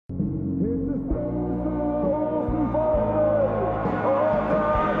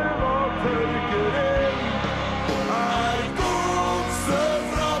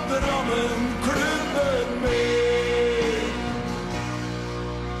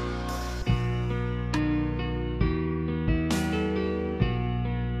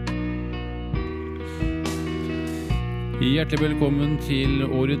Hjertelig velkommen til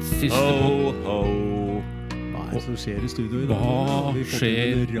årets siste Hva er det som skjer i studio i dag? Hva Vi har fått skjer?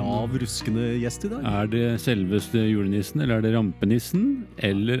 en rav, ruskende gjest i dag. Er det selveste julenissen, eller er det rampenissen?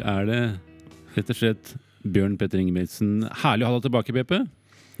 Eller er det rett og slett Bjørn Petter Ingebrigtsen? Herlig å ha deg tilbake, Beppe.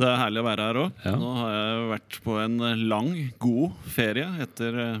 Det er herlig å være her også. Ja. Nå har jeg vært på en lang, god ferie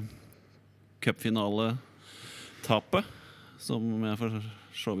etter cupfinale-tapet, som jeg for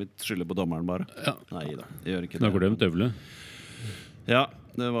så vidt skylder på dommeren bare. Ja. Nei da, jeg gjør ikke Du det. har glemt øvle. Ja,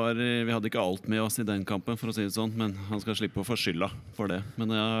 vi hadde ikke alt med oss i den kampen, for å si det sånn, men han skal slippe å få skylda for det.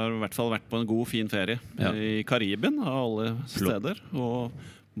 Men jeg har i hvert fall vært på en god, fin ferie Ja. i Karibien av alle steder, og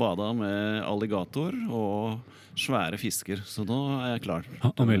bada med alligator og svære fisker, så nå er jeg klar.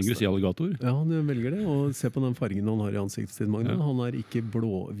 Han velger å si alligator. Ja, han velger det, og se på den fargen han har i ansiktet sitt, Magne. Ja. Han er ikke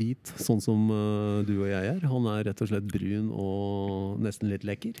blå-hvit, sånn som du og jeg er. Han er rett og slett brun og nesten litt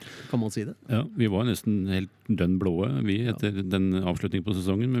lekker, kan man si det? Ja, vi var nesten helt dønn blåe vi etter den avslutningen på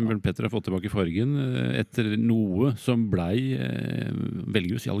sesongen, men Bjørn Petter har fått tilbake fargen etter noe som blei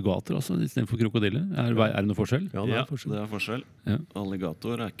velger å si alligator altså, i stedet for krokodille. Er det noe forskjell? Ja, det Ja, er forskjell. det er forskjell. Ja.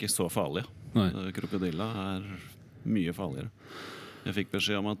 Alligator er ikke så farlig. Nei. Krokodilla er mye farligere. Jeg fikk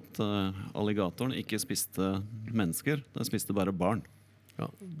beskjed om at alligatoren ikke spiste mennesker, den spiste bare barn. Ja,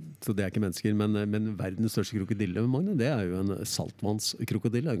 så det er ikke mennesker, men verdens største krokodille, Magne, det er jo en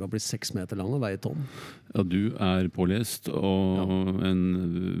saltvannskrokodille. Den kan bli 6 meter lang og veie tonn. Ja, du er pålest og en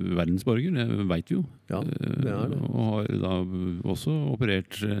verdensborger, det vet vi jo. Ja, det er det. Og har da også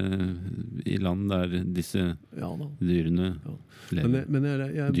operert i land der disse Ja da. dyrene Ja. lever. Men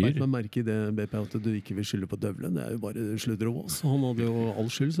jeg Dyr. beit meg merke i det, BP, at du ikke vil skylde på Døvlen. Det er jo bare sludder og vås. Han hadde jo all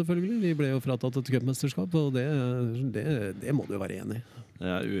skyld, selvfølgelig. Vi ble jo fratatt et cupmesterskap, og det må du jo være enig i.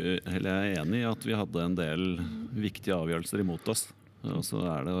 Jeg er enig i at vi hadde en del viktige avgjørelser imot oss. Og så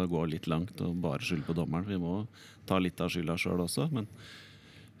er det å gå litt langt og bare skylde på dommeren. Vi må ta litt av skylda sjøl også, men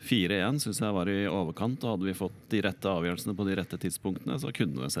 4-1 synes jeg var i overkant, og hadde vi fått de rette avgjørelsene på de rette tidspunktene, så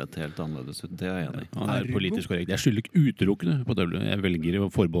kunne det sett helt annerledes ut. Det er jeg enig i. Han er politisk korrekt. Jeg skylder ikke utelukkende på Døvle. Jeg velger å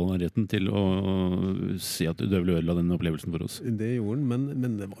forbeholde meg retten til å si at Døvle ødela den opplevelsen for oss. Det gjorde han,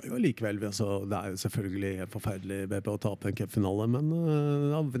 men det var jo likevel altså, det er jo selvfølgelig helt forferdelig BP å tape en cupfinale, men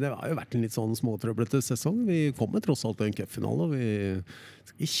det har jo vært en litt sånn småtrøblete sesong. Vi kommer tross alt til en cupfinale, og vi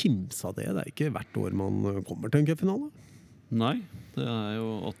skal ikke kimse av det. Det er ikke hvert år man kommer til en cupfinale. Nei, det er jo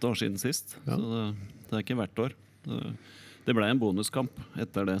 8 år siden sist, Ja. så det er ikke hvert år. Det ble en bonuskamp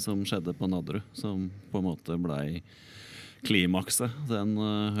etter det som skjedde på Nadderud, som på en måte ble klimakset den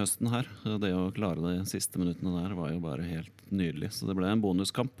høsten her. Det å klare de siste minuttene der var jo bare helt nydelig. Så det ble en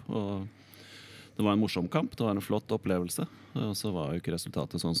bonuskamp, og det var en morsom kamp, det var en flott opplevelse. Og så var jo ikke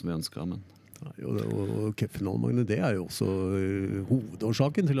resultatet sånn som vi ønsket, men Ja, og cupfinalen, Magne, det er jo også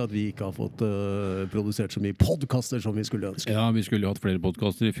hovedårsaken til at vi ikke har fått produsert så mye podcaster som vi skulle ønske. Ja, vi skulle jo hatt flere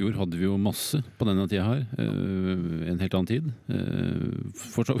podcaster. I fjor hadde vi jo masse på denne tida her. En helt annen tid.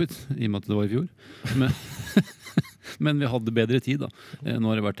 For så vidt, i og med at det var i fjor. Men, men vi hadde bedre tid da. Nå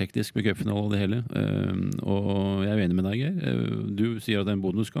har det vært teknisk med cupfinale og det hele. Og jeg er enig med deg, Geir. Du sier at det er en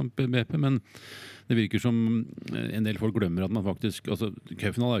bonuskamp, BP, men det virker som en del folk glemmer at man faktisk altså,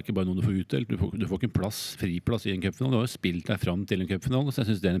 cupfinale er ikke bare noe du får utdelt. Du får ikke en friplass i en cupfinale. Du har jo spilt deg fram til en cupfinale, så jeg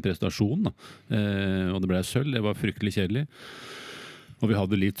synes det er en prestasjon. Da. Og det ble sølv. Det var fryktelig kjedelig. Og vi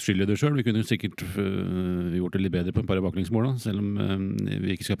hadde litt skyld i det selv. Vi kunne sikkert gjort det litt bedre på en par av baklengsmål, selv om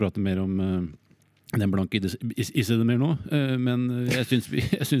vi ikke skal prate mer om den blanke isede mer nå, men jeg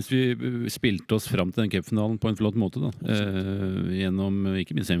synes vi spilte oss fram til den cupfinalen på en flott måte da. Gjennom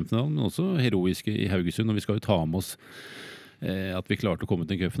ikke minst semifinalen, men også heroiske i Haugesund, og vi skal jo ta med oss at vi klarte å komme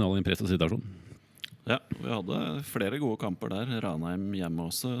til en cupfinale i en presset situasjon. ja, vi hadde flere gode kamper der. Ranheim hjemme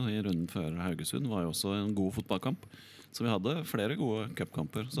også i runden før Haugesund var jo også en god fotballkamp. Så vi hadde flere gode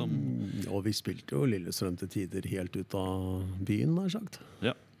cupkamper som Og vi spilte jo Lillestrøm til tider helt ut av byen, nær sagt.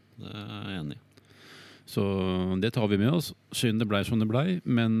 Ja, det er jeg enig i. Så det tar vi med oss. Synd det ble som det ble,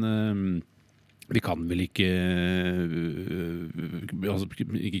 men vi kan vel ikke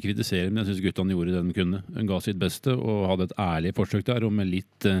ikke kritisere, men jeg synes guttene gjorde det de kunne. De ga sitt beste og hadde et ærlig forsøk der, og med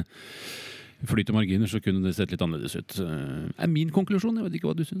litt flyt og marginer så kunne det sett litt annerledes ut. Er min konklusjon, jeg vet ikke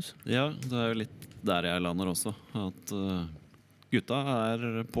hva du synes. Ja, det er jo litt der jeg lander også. At gutta er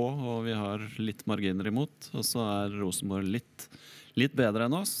på, og vi har litt marginer imot. Og så er Rosenborg litt bedre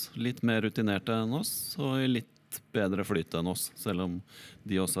enn oss, litt mer rutinerte enn oss, og i litt bedre flyt enn oss. Selv om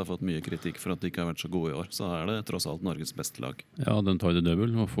de også har fått mye kritikk for at de ikke har vært så gode i år, så er det tross alt Norges beste lag. Ja, den tar det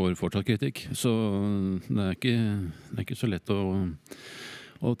døvel og får fortsatt kritikk. Så det er ikke så lett å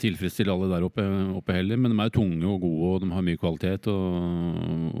å tilfredsstille alle der oppe heller, men de er jo tunge og gode, og de har mye kvalitet,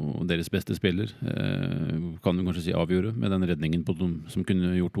 og deres beste spiller kan du kanskje si avgjøre med den redningen på dem, som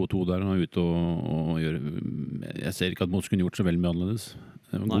kunne gjort 2-2 der, og ute og gjøre. Jeg ser ikke at Moss kunne gjort så veldig mye annerledes.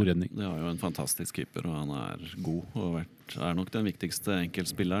 Det var en god redning. Det har jo en fantastisk keeper, og han er god, og er nok den viktigste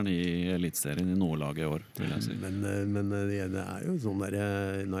enkeltspilleren i elitserien i Nordlaget i år, vil jeg si. Men det er jo sånn der,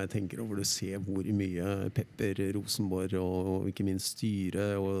 når jeg tenker over det, se hvor mye Pepper, Rosenborg og ikke minst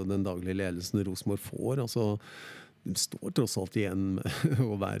styret og den daglige ledelsen Rosenborg får, altså de står tross alt igjen med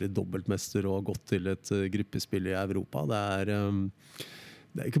å være dobbeltmester og gått til et gruppespill i Europa.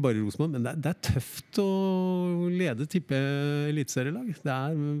 Det er ikke bare Rosenborg, men det er tøft å lede tippe elitserielag. Det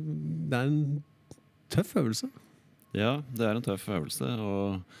er en tøff øvelse. Ja, det er en tøff øvelse,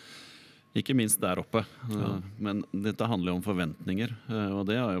 og ikke minst der oppe. Men dette handler jo om forventninger, og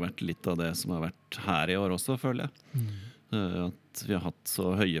det har jo vært litt av det som har vært her i år også, føler jeg. At vi har hatt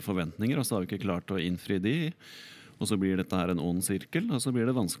så høye forventninger, og så har vi ikke klart å innfri de. Og så blir dette her en ond sirkel, og så blir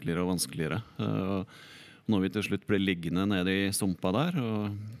det vanskeligere og vanskeligere. Når vi til slutt blir liggende nede i sumpa der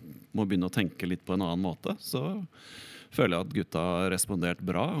og må begynne å tenke litt på en annen måte, så føler jeg at gutta har respondert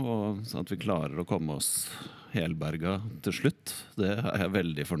bra, og at vi klarer å komme oss helberga til slutt. Det er jeg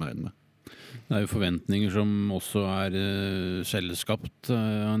veldig fornøyd med. Det er jo forventninger som også er selvskapt,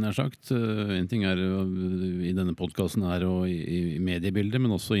 han har sagt. En ting er i denne podcasten her og i mediebildet,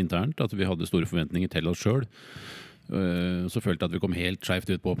 men også internt, at vi hadde store forventninger til oss selv. Så følte jeg at vi kom helt skjevt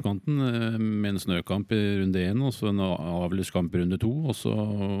ut på oppkanten med en snøkamp i runde 1 og så en avløskamp i runde 2,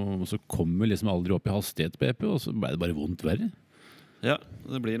 og så kom vi liksom aldri opp i hastighet på EP, og så ble det bare vondt verre. Ja,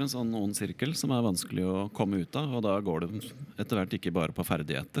 det blir en sånn ond sirkel som er vanskelig å komme ut av, og da går det etter hvert ikke bare på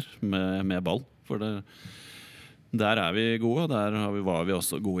ferdigheter med ball, for der er vi gode, og der var vi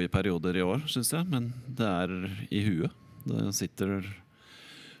også gode i perioder i år, synes jeg, men det er i huet. Det sitter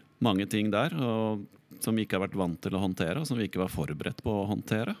mange ting der, og som vi ikke har vært vant til å håndtere, og som vi ikke var forberedt på å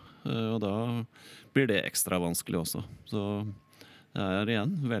håndtere. Og da blir det ekstra vanskelig også. Så jeg er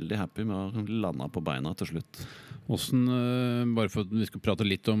igjen veldig happy med å lande på beina til slutt. Hvordan, bare for at vi skal prate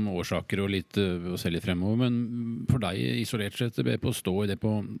litt om årsaker og se litt fremover, men for deg isolert sett, på å stå i det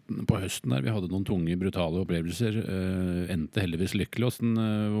på høsten der, vi hadde noen tunge, brutale opplevelser, endte heldigvis lykkelig.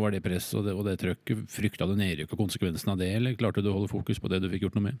 Hvordan var det press og det trøkket? Frykta du nedrykk og konsekvensen av det, eller klarte du å holde fokus på det du fikk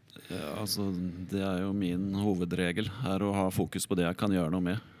gjort noe med? Ja, altså, det er jo min hovedregel, er å ha fokus på det jeg kan gjøre noe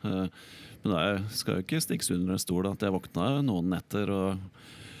med. Men jeg skal jo ikke stikkes under en stol at jeg våkna noen netter og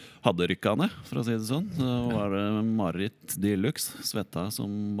hadde rykka ned, for å si det sånn. Da var det mareritt de luxe, svetta som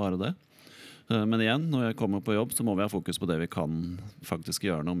bare det. Men igjen, når jeg kommer på jobb, så må vi ha fokus på det vi kan faktisk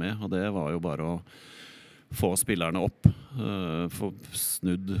gjøre noe med. Og det var jo bare å få spillerne opp, få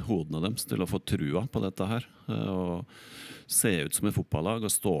snudd hodene deres til å få trua på dette her. Og se ut som et fotballag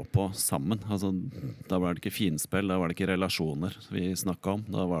og stå på sammen. Altså, da var det ikke finspill, da var det ikke relasjoner vi snakket om.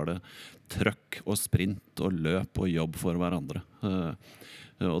 Da var det trøkk og sprint og løp og jobb for hverandre.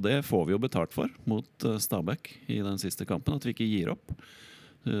 Og det får vi jo betalt for mot Stabæk i den siste kampen, at vi ikke gir opp.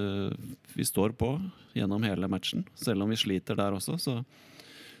 Vi står på gjennom hele matchen. Selv om vi sliter der også, så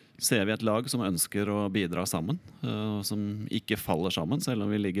ser vi et lag som ønsker å bidra sammen, som ikke faller sammen, selv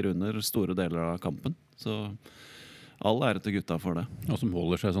om vi ligger under store deler av kampen. Så all ære til gutta for det. Og som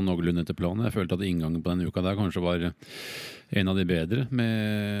holder seg sånn noenlunde etter planen. Jeg følte at inngangen på denne uka der kanskje var en av de bedre,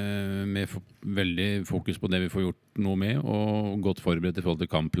 med veldig fokus på det vi får gjort noe med, og godt forberedt i forhold til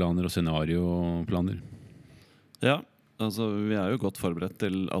kampplaner og scenarioplaner. Ja, altså vi er jo godt forberedt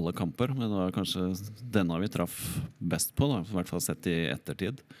til alle kamper, men det var kanskje denne vi traff best på, da, i hvert fall sett i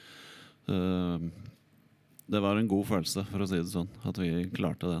ettertid. Det var en god følelse, for å si det sånn, at vi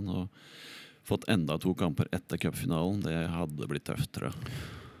klarte den, og fått enda 2 kamper etter cupfinalen, det hadde blitt tøft, tror jeg.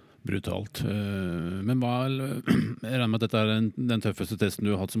 Brutalt. Men jeg regner med at dette er den tøffeste testen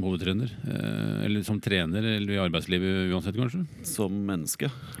du har hatt som hovedtrener, eller som trener, eller i arbeidslivet uansett, kanskje? Som menneske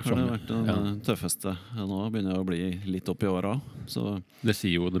har det vært den tøffeste. Nå begynner jeg å bli litt opp i åra. Det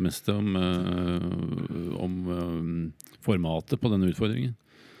sier jo det meste om formatet på denne utfordringen.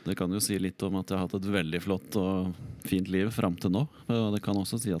 Det kan jo si litt om at jeg har hatt et veldig flott og fint liv frem til nå. Og det kan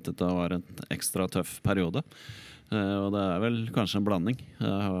også si at dette var en ekstra tøff periode. Og det er vel kanskje en blanding.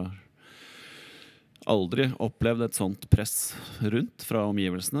 Jeg har aldri opplevd et sånt press rundt fra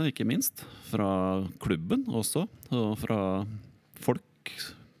omgivelsene, ikke minst. Fra klubben også, og fra folk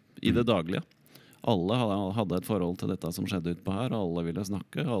i det daglige. Alle hadde et forhold til dette som skjedde utpå her. Alle ville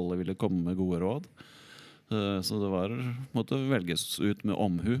snakke, alle ville komme med gode råd. Så det måtte velges ut med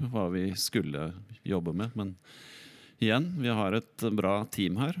omhu hva vi skulle jobbe med. Men igjen, vi har et bra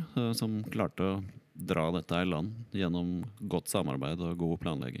team her som klarte å dra dette i land gjennom godt samarbeid og god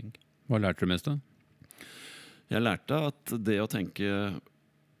planlegging. Hva lærte du mest da? Jeg lærte at det å tenke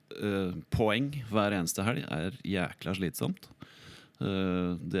poeng hver eneste helg jækla slitsomt.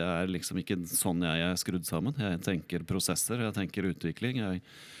 Det liksom ikke sånn jeg er skrudd sammen. Jeg tenker prosesser, jeg tenker utvikling. Jeg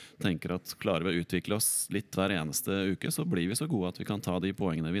tenker at klarer vi å utvikle oss litt hver eneste uke, så blir vi så gode at vi kan ta de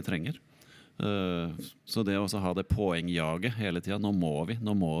poengene vi trenger. Så det å ha det poengjaget hele tiden, nå må vi.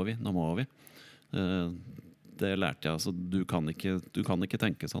 Det lærte jeg. Altså, du kan ikke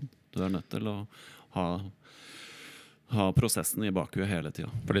tenke sånn. Du nødt til å ha prosessen i bakhuet hele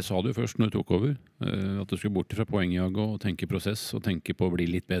tiden. For det sa du først når du tok over, at du skulle bort fra poengjaget og tenke prosess og tenke på å bli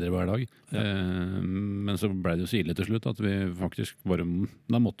litt bedre hver dag. Ja. Men så ble det jo så ille til slutt at vi faktisk bare,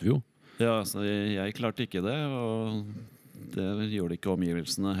 da måtte vi jo. Ja, altså, jeg klarte ikke det, og det gjorde ikke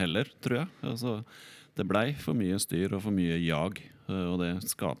omgivelsene heller, tror jeg. Altså, det ble for mye styr og for mye jag, og det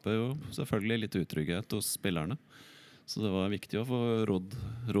skaper jo selvfølgelig litt utrygghet hos spillerne. Så det var viktig å få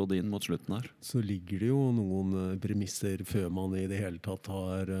råd inn mot slutten her. Så ligger det jo noen premisser før man i det hele tatt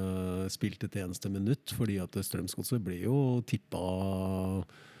har spilt et eneste minutt, fordi at Strømsgodset blir jo tippet av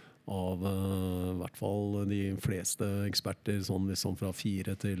i hvert fall de fleste eksperter sånn liksom fra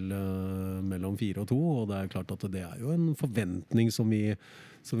 4 til mellom 4 og 2, og det er klart at det er jo en forventning som vi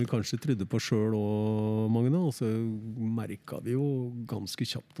kanskje trodde på selv og Magne, og så merket vi jo ganske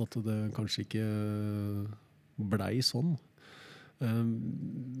kjapt at det kanskje ikke blei sånn.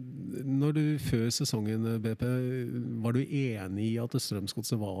 Når du før sesongen, BP, var du enig i at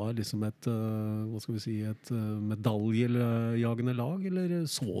Strømsgodset var liksom et medaljejagende lag, eller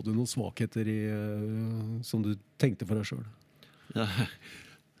så du noen svakheter som du tenkte for deg selv? Ja,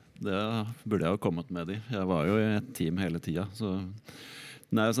 det burde jeg ha kommet med i. Jeg var jo i et team hele tiden, så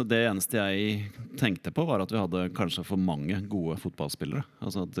nei, altså det eneste jeg tenkte på var at vi hadde kanskje for mange gode fotballspillere.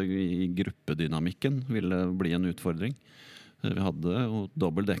 Altså at i gruppedynamikken ville bli en utfordring. Vi hadde jo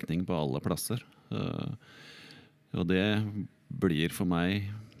dobbel dekning på alle plasser. Og det blir for meg,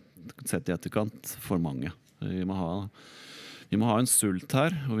 sett i etterkant, for mange. Vi må ha en sult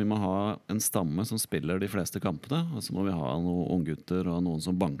her, og vi må ha en stamme som spiller de fleste kampene. Og så må vi ha noen unggutter og noen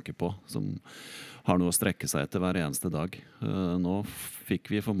som banker på, som har noe å strekke seg etter hver eneste dag. Nå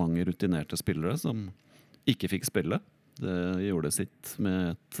fikk vi for mange rutinerte spillere som ikke fikk spille. Det gjorde sitt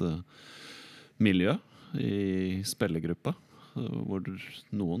med et miljø i spillergruppa, hvor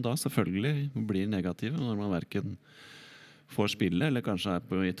noen da selvfølgelig blir negative når man hverken får spille, eller kanskje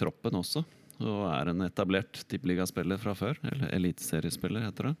i troppen også, og en etablert tippeligaspiller fra før, eller eliteseriespiller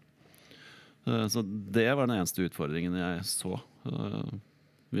heter det. Så det var den eneste utfordringen jeg så.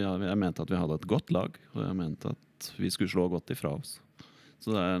 Jeg mente at vi hadde et godt lag, og jeg mente at vi skulle slå godt ifra oss.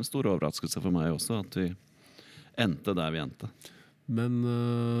 Så det er en stor overraskelse for meg også at vi endte der vi endte. Men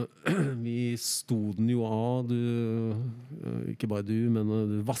vi sto den jo av, ikke bare du, men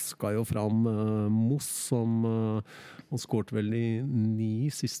du vasket jo fram Moss, som han skårte vel i 9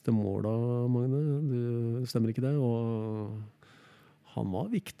 siste måla, Magne, stemmer ikke det? Og han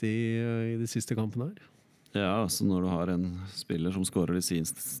var viktig i de siste kampene her. Ja, altså når du har en spiller som skårer de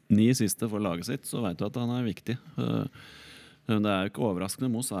 9 siste for laget sitt, så vet du at han er viktig. Men det er jo ikke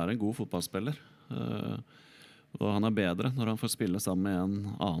overraskende. Moss er en god fotballspiller. Og han er bedre når han får spille sammen med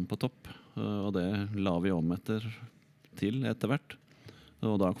en annen på topp. Og det la vi om etter hvert.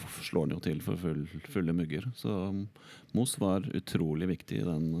 Og da slår han jo til for fulle mugger. Så Moss var utrolig viktig i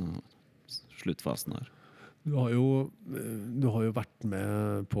den sluttfasen her. Du har jo vært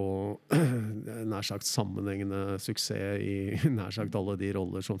med på nær sagt sammenhengende suksess i nær sagt alle de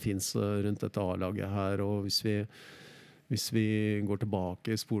roller som finnes rundt dette A-laget her, og hvis vi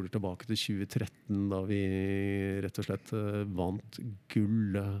spoler tilbake til 2013, da vi rett og slett vant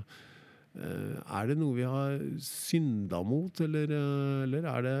gull, er det noe vi har synda mot, eller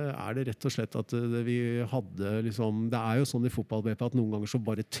er det rett og slett at vi hadde liksom, det er jo sånn i fotball, BP, at noen ganger så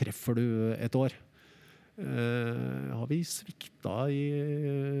bare treffer du et år. Har vi svikta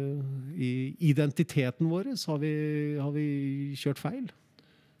i identiteten vår? Har vi kjørt feil?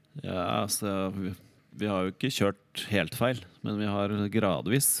 Ja, altså vi har jo ikke kjørt helt feil, men vi har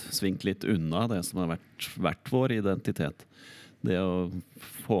gradvis svingt litt unna det som har vært vår identitet. Det å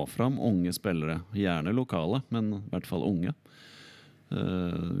få fram unge spillere, gjerne lokale, men i hvert fall unge.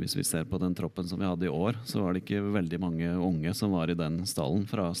 Hvis vi ser på den troppen som vi hadde i år, så var det ikke veldig mange unge som var i den stallen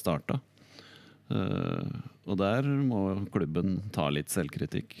fra starta. Og der må klubben ta litt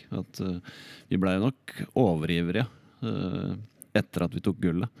selvkritikk. At vi ble nok overivrige etter at vi tok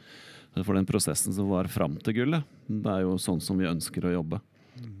gullet. For den prosessen som var fram til gullet, det er jo sånn som vi ønsker å jobbe.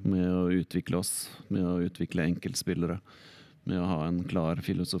 Med å utvikle oss, med å utvikle enkeltspillere, med å ha en klar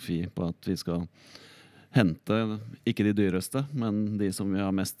filosofi på at vi skal hente ikke de dyreste, men de som vi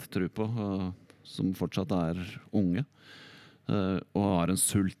har mest tro på, som fortsatt unge. Og har en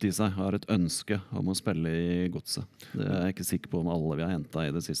sult i seg, har et ønske om å spille i godset. Det er jeg ikke sikker på om alle vi har hentet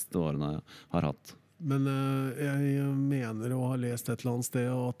i de siste årene har hatt. Men jeg mener å ha lest et eller annet sted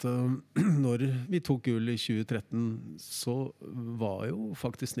at når vi tok gull i 2013, så var jo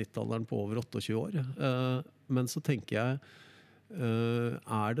faktisk snittalderen på over 28 år. Men så tenker jeg,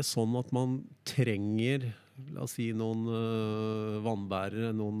 det sånn at man trenger, la oss si noen vannbærere,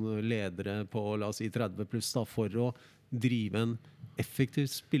 noen ledere på la oss si 30 pluss da, for å drive en effektiv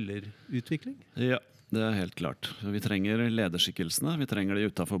spillerutvikling? Ja, det er helt klart. Vi trenger lederskikkelsene, vi trenger de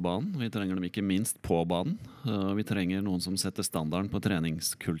utenfor banen, vi trenger dem ikke minst på banen. Vi trenger noen som setter standarden på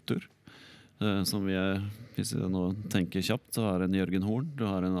treningskultur. Som hvis jeg nå tenker kjapt, så har en Jørgen Horn, du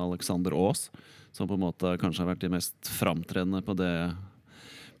har en Alexander Aas, som på en måte kanskje har vært de mest framtredende på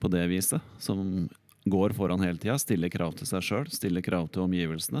det viset, som går foran hele tiden, stiller krav til seg selv, stiller krav til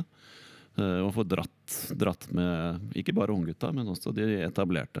omgivelsene, og få dratt med ikke bare unggutta, men også de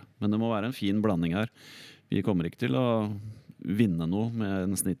etablerte. Men det må være en fin blanding her. Vi kommer ikke til å vinne noe med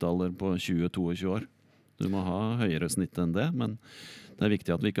en snittalder på 20-22 år. Du må ha høyere snitt enn det, men det er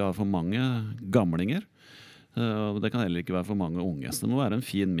viktig at vi ikke har for mange gamlinger. Og det kan heller ikke være for mange unge. Så det må være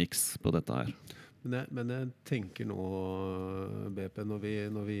en fin miks på dette her. Men jeg tenker nå, BP,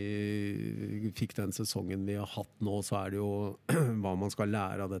 når vi fikk den sesongen vi har hatt nå, så det jo hva man skal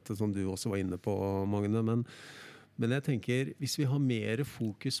lære av dette, som du også var inne på, Magne. Men jeg tenker, hvis vi har mer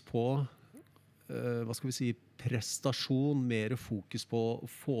fokus på hva skal vi si, prestasjon, mer fokus på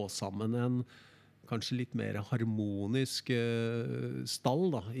å få sammen en kanskje litt mer harmonisk stall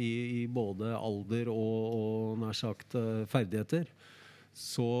da, i både alder og nær sagt ferdigheter,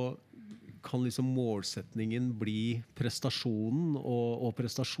 så kan liksom målsetningen bli prestasjonen, og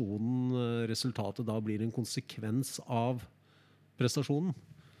prestasjonen, resultatet da blir en konsekvens av prestasjonen.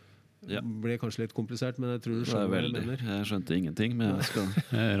 Ja. Ble kanskje litt komplisert, men jeg tror du skjønner hva jeg mener. Jeg skjønte ingenting, men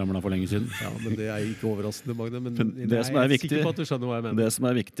Jeg ramlet for lenge siden. Ja, men det ikke overraskende, Magne. Men det som jeg viktig, sikker på at du skjønner hva jeg mener. Det som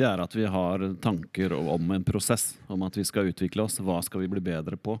viktig at vi har tanker om en prosess, om at vi skal utvikle oss. Hva skal vi bli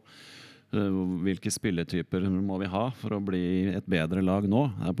bedre på? Hvilke spilletyper må vi ha for å bli et bedre lag nå,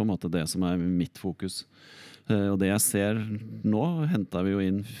 på en måte det som mitt fokus. Og det jeg ser nå, hentet vi jo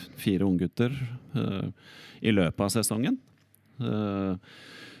inn 4 unggutter i løpet av sesongen.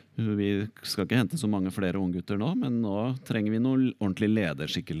 Vi skal ikke hente så mange flere unggutter nå, men nå trenger vi noen ordentlige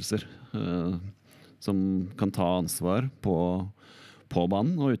lederskikkelser som kan ta ansvar på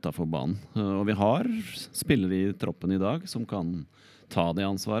banen og utenfor banen. Og vi har spillere i troppen i dag som kan ta det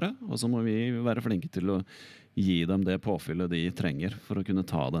ansvaret, og så må vi være flinke til å gi dem det påfyllet de trenger for å kunne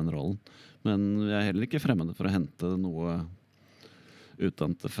ta den rollen. Men vi heller ikke fremmede for å hente noe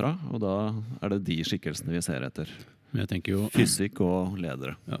utenfra, og da det de skikkelsene vi ser etter. Men jeg tenker jo fysikk og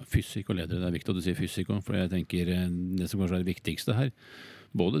ledere. Ja, fysikk og ledere, det viktig at du sier fysikk også, for jeg tenker det som kanskje det viktigste her,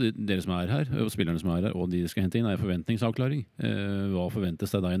 både dere som her, og spillerne som her, og de skal hente inn, forventningsavklaring. Hva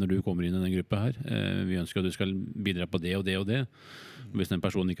forventes av deg når du kommer inn i den gruppa her? Vi ønsker at du skal bidra på det og det og det. Hvis den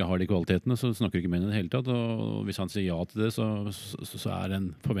personen ikke har de kvalitetene, så snakker du ikke med henne i det hele tatt. Og hvis han sier ja til det, så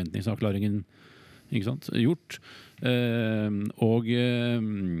den forventningsavklaringen, ikke sant, gjort. Og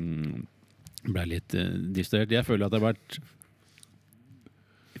ble litt distrahert. Jeg føler at det har vært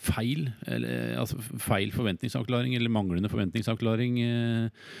feil forventningsavklaring eller manglende forventningsavklaring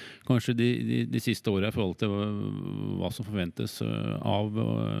kanskje de siste årene i forhold til hva som forventes av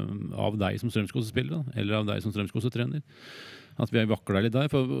deg som Strømskose-spiller eller av deg som Strømskose-trener. At vi har vaklet litt der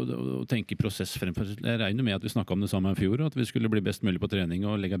for å tenke prosess fremfor. Jeg regner med at vi snakket om det samme i fjor, at vi skulle bli best mulig på trening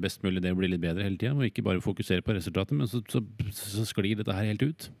og legge best mulig det og bli litt bedre hele tiden, og ikke bare fokusere på resultatet, men så sklir dette her helt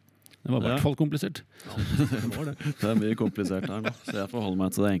ut. Det var i hvert fall komplisert. Ja, det var det. Det mye komplisert her nå, så jeg forholder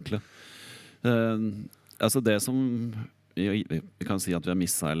meg til det enkle. Altså det som vi kan si at vi har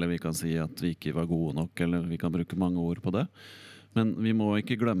misset, eller vi kan si at vi ikke var gode nok, eller vi kan bruke mange ord på det. Men vi må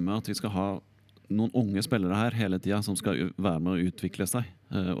ikke glemme at vi skal ha noen unge spillere her hele tiden som skal være med å utvikle seg.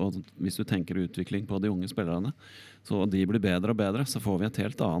 Og hvis du tenker utvikling på de unge spillerne, så de blir bedre og bedre, så får vi et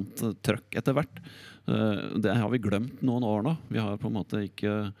helt annet trøkk etter hvert. Det har vi glemt noen år nå. Vi har på en måte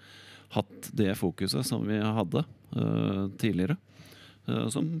ikke hatt det fokuset som vi hadde tidligere,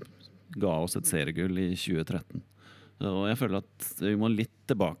 som ga oss et seriegull i 2013. Og jeg føler at vi må litt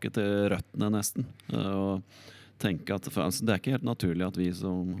tilbake til røttene nesten, og tenke at det ikke helt naturlig at vi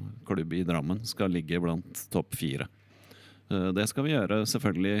som klubb i Drammen skal ligge blant topp 4. Det skal vi gjøre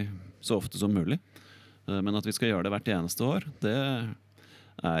selvfølgelig så ofte som mulig, men at vi skal gjøre det hvert eneste år, det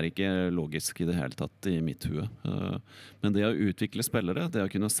ikke logisk i det hele tatt i mitt hue. Men det å utvikle spillere, det å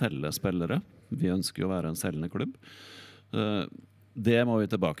kunne selge spillere vi ønsker jo å være en selgende klubb. Det må vi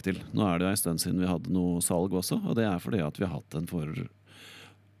tilbake til. Nå det jo en stund siden vi hadde noe salg også, og det fordi at vi har hatt en for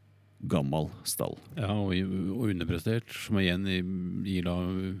gammel stall. Ja, og underprestert, som igjen gir da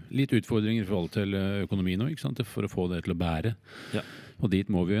litt utfordringer i forhold til økonomien nå, ikke sant, for å få det til å bære. Ja. Og dit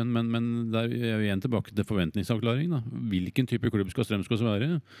må vi igjen, men der er vi igjen tilbake til forventningsavklaring. Da. Hvilken type klubb skal Strømsgods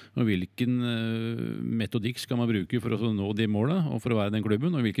være, og hvilken metodikk skal man bruke for å nå de målene, og for å være den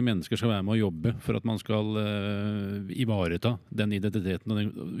klubben, og hvilke mennesker skal være med å jobbe for at man skal ivareta den identiteten. Og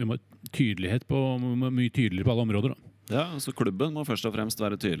vi må ha tydelighet mye tydeligere på alle områder. Da. Ja, altså klubben må først og fremst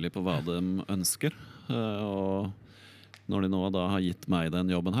være tydelig på hva de ønsker, og når de nå da har gitt meg den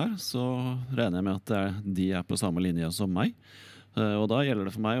jobben her, så regner jeg med at de på samme linje som meg. Og da gjelder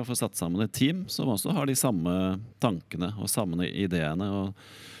det for meg å få satt sammen et team som også har de samme tankene og samme ideene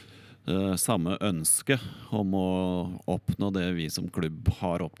og samme ønske om å oppnå det vi som klubb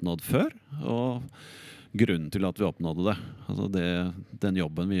har oppnådd før, og grunnen til at vi oppnådde det. Altså den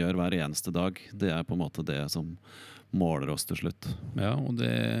jobben vi gjør hver eneste dag, det på en måte det som måler oss til slutt. Ja, og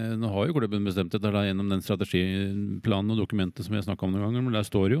nå har jo klubben bestemt dette gjennom den strategiplanen og dokumentet som vi har snakket om noen ganger, men der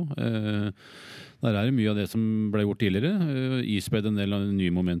står det jo. Der det mye av det som ble gjort tidligere, ispedd en del av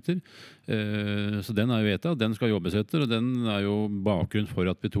nye momenter. Så den jo vedtatt, den skal jobbes etter, og den jo bakgrunn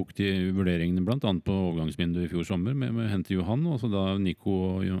for at vi tok de vurderingene blant annet på overgangsvinduet i fjor sommer med å hente Johan, og så da Nico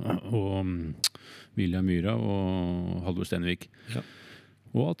og William Myhra og Halvor Stenvik. Ja.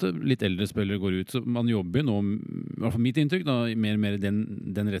 Og at litt eldre spillere går ut. Så man jobber nå, i hvert fall mitt inntrykk, da, mer i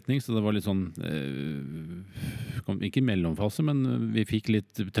den retning. Så det var litt sånn ikke mellomfase, men vi fikk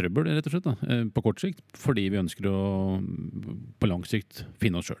litt trøbbel, rett og slett, da, på kort sikt. Fordi vi ønsker å på lang sikt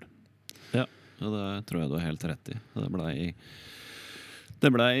finne oss selv. Ja, og det tror jeg du har helt rett i.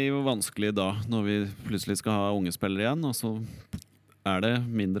 Det ble jo vanskelig da, når vi plutselig skal ha unge spillere igjen, og så det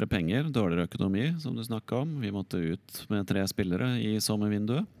mindre penger, dårligere økonomi, som du snakket om. Vi måtte ut med 3 spillere i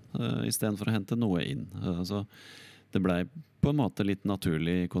sommervinduet, i stedet for å hente noe inn. Så det ble på en måte litt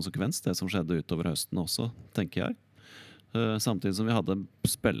naturlig konsekvens, det som skjedde utover høsten også, tenker jeg. Samtidig som vi hadde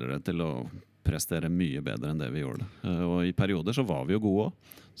spillere til å prestere mye bedre enn det vi gjorde. Og i perioder så var vi jo gode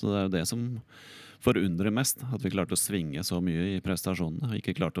også. Så det jo det som forundrer mest, at vi klarte å svinge så mye i prestasjonene, og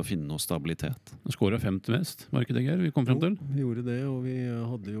ikke klarte å finne noe stabilitet. Skåret 50 mest, var ikke det, Geir? Vi kom frem til? Jo, vi gjorde det, og vi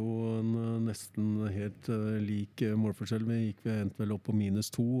hadde jo en nesten helt lik målforskjell. Vi gikk vel opp på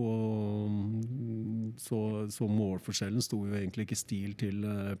 -2, og så målforskjellen sto jo egentlig ikke stil til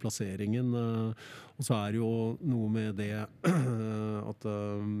plasseringen. Og så det jo noe med det at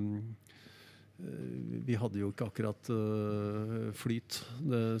vi hadde jo ikke akkurat flyt.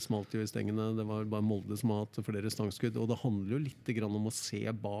 Det smalt jo i stengene. Det var bare Molde som har hatt flere stangskudd. Og det handler jo litt om å se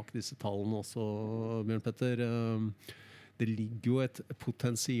bak disse tallene også, Bjørn Petter. Det ligger jo et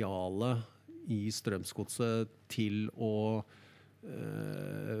potensiale i Strømsgodset til å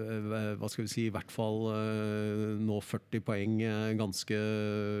hva skal vi si, i hvert fall nå 40 poeng ganske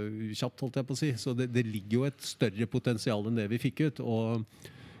kjapt, holdt jeg på å si. Så det ligger jo et større potensial enn det vi fikk ut. Og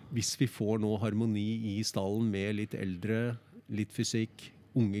hvis vi får nå harmoni i stallen med litt eldre, litt fysikk,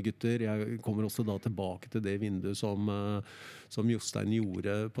 unge gutter. Jeg kommer også da tilbake til det vinduet som Jostein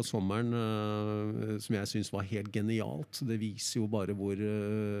gjorde på sommeren, som jeg synes var helt genialt. Det viser jo bare hvor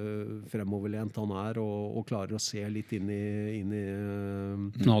fremoverlent han og klarer å se litt inn i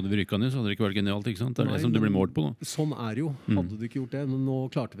Nå hadde vi rykket ned, så hadde det ikke vært genialt, ikke sant? Det det som du blir målt på nå. Sånn det jo. Hadde du ikke gjort det, men nå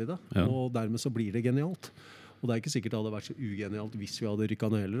klarte vi det. Ja. Og dermed så blir det genialt. Og det ikke sikkert det hadde vært så ugenialt hvis vi hadde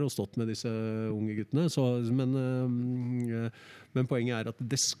rykket ned heller og stått med disse unge guttene. Men poenget at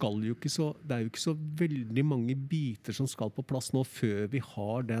det jo ikke så veldig mange biter som skal på plass nå før vi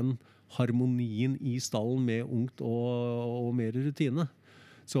har den harmonien i stallen med ungt og mer rutine.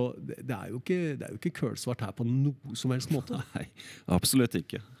 Så det jo ikke kølsvart her på noe som helst måte. Nei, absolutt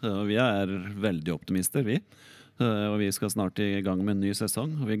ikke. Vi veldig optimister, vi. Og vi skal snart i gang med en ny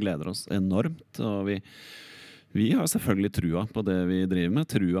sesong, og vi gleder oss enormt. Og vi har selvfølgelig trua på det vi driver med,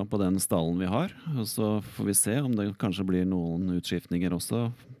 trua på den stallen vi har. Og så får vi se om det kanskje blir noen utskiftninger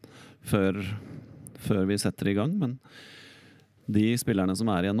også før vi setter i gang. Men de spillerne som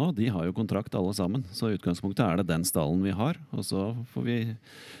igjen nå, de har jo kontrakt alle sammen. Så i utgangspunktet det den stallen vi har. Og så får vi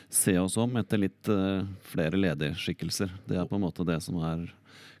se oss om etter litt flere ledige skikkelser. Det på en måte det som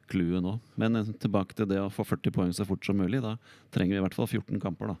clouet nå. Men tilbake til det å få 40 poeng så fort som mulig, da trenger vi i hvert fall 14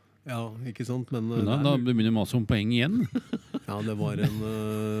 kamper da. Ja, ikke sant? Men, Men da begynner vi å mase om poeng igjen. ja, det var en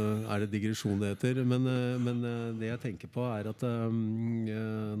er det digresjon det heter? Men det jeg tenker på er at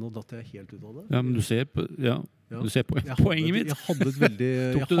nå datt jeg helt ut av det. Ja, men du ser på, du ser på poenget mitt. Jeg hadde et veldig,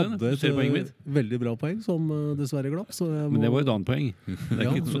 Tok du den? Du ser poenget mitt? veldig bra poeng som dessverre glapp. Så jeg må, Men det var et annet poeng. Det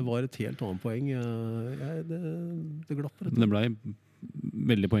ja, ikke det var et helt annet poeng. Det glapp. Rett og slett. Det ble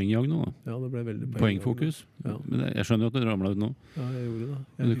veldig poengjag nå, da. Ja, det ble veldig Poengfokus. Ja. Men jeg skjønner jo at det ramla ut nå. Ja, jeg gjorde det.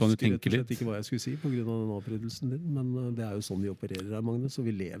 Men du Jeg kan jo husker tenke rett og slett litt. ikke hva jeg skulle si pga. den avbrytelsen din, men det er jo sånn vi opererer her, Magnus, så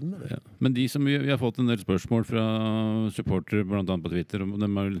vi lever med det. Ja. Men vi har fått en del spørsmål fra supportere, blant annet på Twitter. Og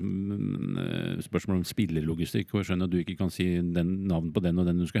de har spørsmål om spillerlogistikk. Og jeg skjønner at du ikke kan si navn på den og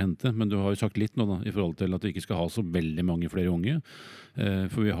den du skal hente, men du har jo sagt litt nå da, i forhold til at vi ikke skal ha så veldig mange flere unge.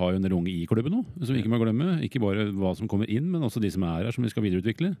 For vi har jo en del unge i klubben nå, som vi ikke må glemme. Ikke bare hva som kommer inn, men også de som er her, som vi skal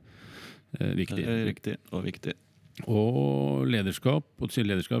videreutvikle. Viktig. Riktig og viktig. Og lederskap,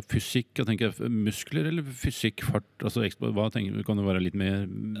 fysikk, jeg tenker muskler eller fysikk, fart, altså hva tenker du, kan det være litt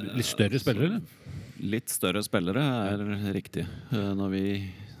større spillere, eller? Litt større spillere er riktig. Når vi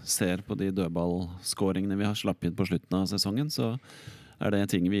ser på de dødballskåringene vi har slappet inn på slutten av sesongen, så er det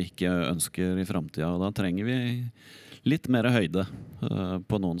ting vi ikke ønsker i fremtiden, og da trenger vi litt mer høyde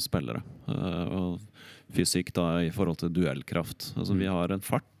på noen spillere. Og fysikk da i forhold til duellkraft. Altså vi har en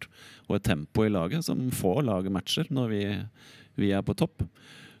fart og et tempo i laget som få lag matcher når vi er på topp.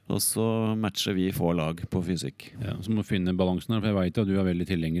 Og så matcher vi få lag på fysikk. Ja, så må vi finne balansen her, for jeg vet at du er veldig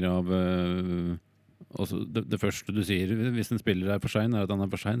tilhenger av altså det første du sier hvis en spiller er for sein, er at han er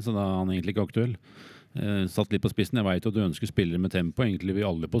for sein, så da er han egentlig ikke aktuell. Satt litt på spissen. Jeg vet at du ønsker spillere med tempo egentlig i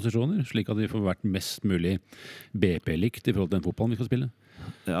alle posisjoner, slik at vi får vært mest mulig BP-likt i forhold til den fotballen vi skal spille.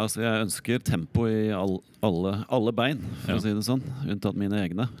 Ja, altså jeg ønsker tempo i alle bein, for å si det sånn, unntatt mine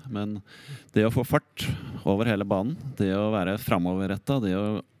egne. Men det å få fart over hele banen, det å være framoverrettet, det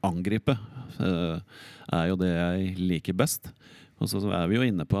å angripe, er jo det jeg liker best. Og så er vi jo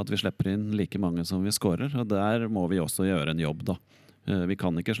inne på at vi slipper inn like mange som vi skårer, og der må vi også gjøre en jobb da. Vi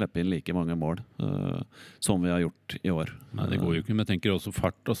kan ikke slippe inn like mange mål som vi har gjort i år. Nei, det går jo ikke, men jeg tenker også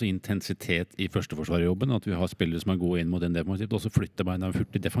fart, altså intensitet i førsteforsvarerjobben, at vi har spillere som er gode inn mot den defensivt, og så flytter beina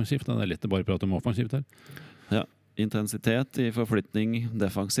furtig defensivt. Da. Det er lett å bare prate om offensivt her. Ja, intensitet i forflytning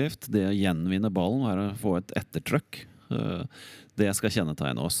defensivt, det å gjenvinne ballen, er å få et ettertrykk. Det skal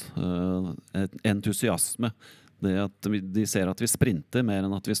kjennetegne oss. Entusiasme. Det at de ser at vi sprinter mer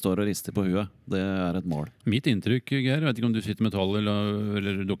enn at vi står og rister på huet. Det er et mål. Mitt inntrykk, Geir, jeg vet ikke om du sitter med tall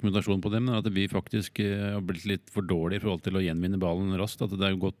eller dokumentasjon på dem, men at vi faktisk har blitt litt for dårlige i forhold til å gjenvinne ballen raskt. At det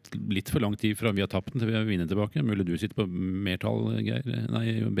har gått litt for lang tid fra vi har tapt den til vi har vunnet tilbake. Mulig du sitter på mer tall, Geir?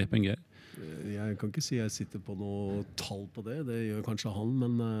 Nei, BP enn Geir. Jeg kan ikke si jeg sitter på noe tall på det. Det gjør kanskje han,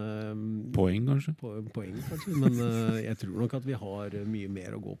 men Poeng, kanskje? Poeng, kanskje. Men jeg tror nok at vi har mye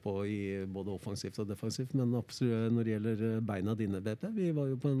mer å gå på i både offensivt og defensivt. Men absolutt når det gjelder beina dine, BP, vi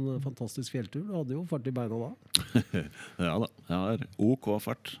var jo på en fantastisk fjelltur. Du hadde jo fart i beina da. Ja da, jeg har OK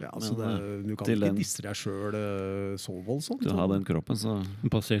fart. Ja, så du kan ikke disse deg selv så voldsomt. Du har den kroppen, så...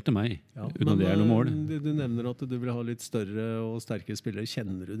 Den passerte meg, ja, uten at det er noe mål. Du nevner at du vil ha litt større og sterkere spillere.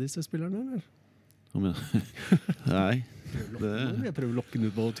 Kjenner du disse spillerne, eller? Nei. Jeg prøver å lokke den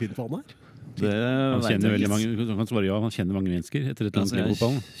ut på tynt vann her. Han kjenner veldig mange, du kan svare ja, han kjenner mange mennesker etter et langt liv i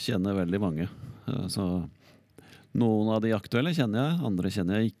fotballen. Jeg kjenner veldig mange. Så noen av de aktuelle kjenner jeg, andre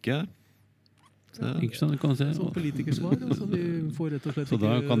kjenner jeg ikke. Ikke sant, kan se. Sånn politikersvar. Altså, vi får rett og slett så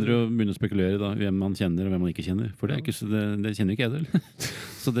da kan dere jo begynne å spekulere da, hvem man kjenner og hvem man ikke kjenner. For det, er ikke, det kjenner ikke jeg til.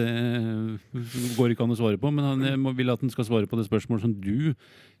 Så det går ikke an å svare på. Men jeg vil at han skal svare på det spørsmålet som du...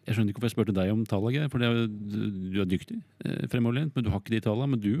 Jeg skjønner ikke hvorfor jeg spurte deg om tallene, Geir, for du er dyktig fremoverlent, men du har ikke de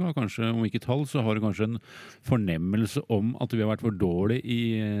tallene. Men du har kanskje, om ikke tall, så har du kanskje en fornemmelse om at vi har vært for dårlige i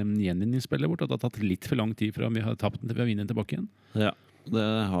gjenvinningsspillet vårt, at det har tatt litt for lang tid fra vi har tapt den til vi har vunnet tilbake igjen. Ja, det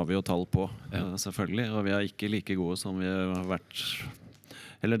har vi jo tall på, selvfølgelig, og vi er ikke like gode som vi har vært.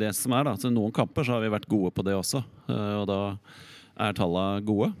 Eller det som er da, så noen kamper så har vi vært gode på det også, og da er tallene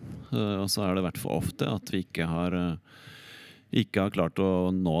gode, og så er det vært for ofte at vi ikke har klart å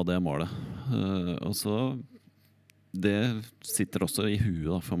nå det målet. Og så det sitter også i huet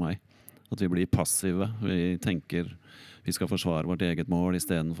da, for meg. At vi blir passive. Vi tenker vi skal forsvare vårt eget mål i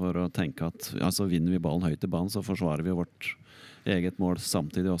stedet for å tenke at altså, vinner vi ballen høyt i banen, så forsvarer vi vårt eget mål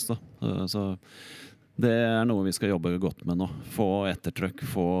samtidig også. Så det er noe vi skal jobbe godt med nå. Få ettertrykk,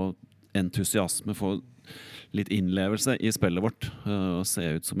 få entusiasme, få litt innlevelse i spillet vårt. Og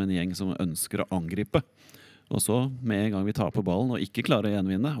se ut som en gjeng som ønsker å angripe. Og så, med en gang vi tar på ballen og ikke klarer å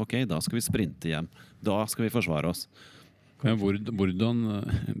gjenvinne, ok, da skal vi sprinte hjem. Da skal vi forsvare oss. Ja, hvordan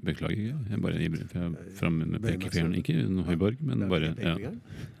beklager jeg bare ivrig, for jeg er fremme med pekefingeren, ikke noe Høyborg, men bare ja.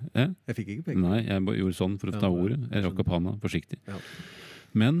 Jeg fikk ikke pekefingeren. Nei, jeg bare gjorde sånn for å ta ordet. Jeg rakk opp handa forsiktig. Ja.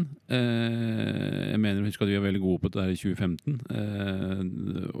 Men jeg mener å huske at vi er veldig gode på det her i 2015.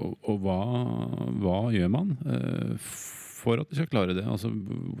 Og hva gjør man for at vi skal klare det? Altså,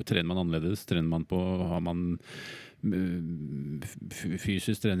 trener man annerledes? Trener man på, har man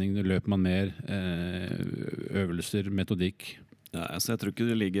fysisk trening, løper man mer, øvelser, metodikk? Ja, altså jeg tror ikke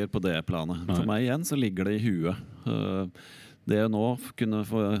det ligger på det planet. Nei. For meg igjen så ligger det i huet. Det å nå kunne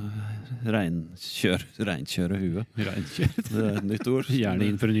få reinkjøre huet. Reinkjøre? Det er et nytt ord. Gjerne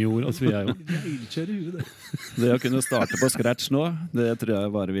innføre nye ord, altså vi er jo. Reinkjøre huet, det. Det å kunne starte på scratch nå, det tror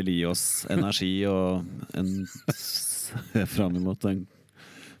jeg bare vil gi oss energi og frem imot den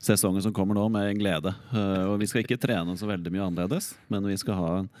sesongen som kommer nå med en glede. Og vi skal ikke trene så veldig mye annerledes, men vi skal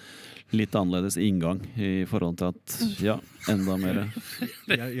ha en litt annerledes inngang i forhold til at, ja, enda mer.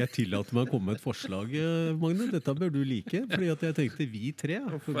 Jeg tillater meg å komme med et forslag, Magne. Dette bør du like, fordi at jeg tenkte vi tre,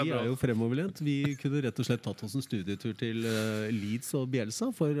 for vi er jo fremoverlent, vi kunne rett og slett tatt oss en studietur til Leeds og Bielsa,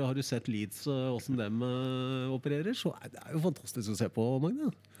 for har du sett Leeds, hvordan dem opererer, så det er jo fantastisk å se på,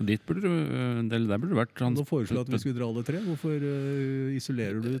 Magne. Der burde du vært Nå foreslår at vi skulle dra alle tre. Hvorfor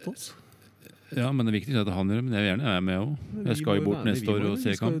isolerer du ut oss? Ja, men det viktigste er at han gjør det, men jeg vil gjerne være med også. Jeg skal jo bort neste år og se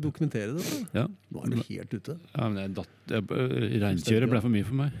kamp. Vi skal jo kamp. dokumentere det. Ja. Nå er du helt ute. Ja, men reinkjøret ble for mye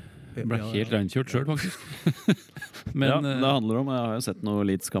for meg. Jeg ble helt reinkjørt selv, faktisk. Men, ja, det handler om, jeg har jo sett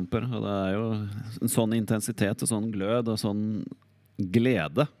noen Leeds-kamper, og det er jo en sånn intensitet og sånn glød og sånn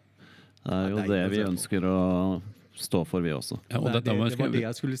glede. Det er jo det vi ønsker å stå for, vi også. Ja, det var det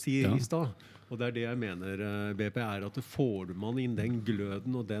jeg skulle si i stad. Og det er det jeg mener, BP, er at får man inn den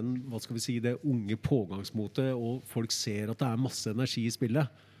gløden og den, hva skal vi si, det unge pågangsmotet, og folk ser at det er masse energi i spillet,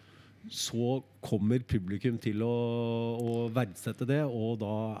 så kommer publikum til å verdsette det, og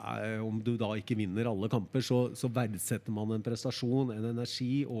da om du da ikke vinner alle kamper, så verdsetter man en prestasjon, en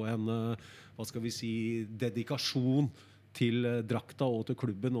energi og en, hva skal vi si, dedikasjon til drakta og til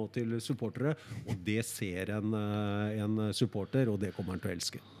klubben og til supportere, og det ser en supporter, og det kommer han til å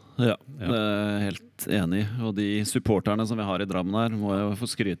elske. Ja, det er jeg helt enig. Og de supporterne som vi har i Drammen her, må jeg få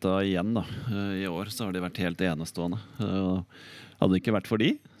skryte av igjen da. I år så har de vært helt enestående. Hadde det ikke vært for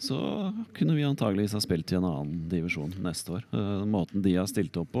de, så kunne vi antageligvis ha spilt i en annen divisjon neste år. Måten de har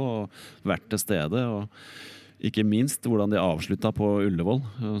stilt opp på og vært til stede, og ikke minst hvordan de avsluttet på Ullevål.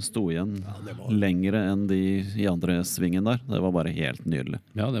 Sto igjen lengre enn de i andre svingen der. Det var bare helt nydelig.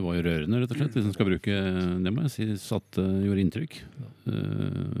 Ja, det var jo rørende, rett og slett. Hvis man skal bruke det, må jeg si, gjorde inntrykk.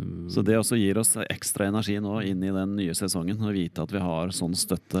 Så det også gir oss ekstra energi nå inn i den nye sesongen. Å vite at vi har sånn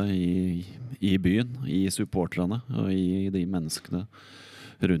støtte i byen, i supporterne og i de menneskene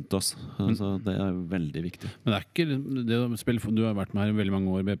rundt oss. Altså, det er veldig viktig. Men det er ikke det å spille, du har vært med her i veldig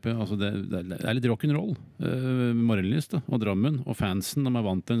mange år, BP. Altså, det er litt rock'n'roll. Marienlyst og Drammen og fansen, de er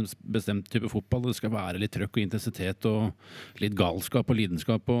vant til en bestemt type fotball. Det skal være litt trøkk og intensitet og litt galskap og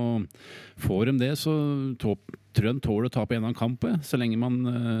lidenskap. Og får de det, så tror jeg de tåler å tape en eller annen kamp, så lenge man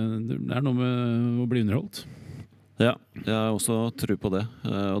det er noe med å bli underholdt. Ja, jeg har også tro på det.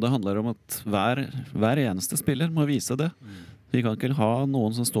 Og det handler om at hver eneste spiller må vise det. Vi kan ikke ha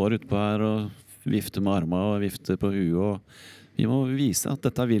noen som står ute på her og vifter med armene og vifter på huet. Vi må vise at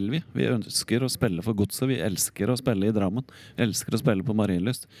dette vil vi. Vi ønsker å spille for Godset. Vi elsker å spille i Drammen. Elsker å spille på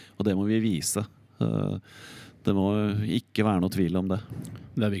Marienlyst. Og det må vi vise. Det må ikke være noe tvil om det.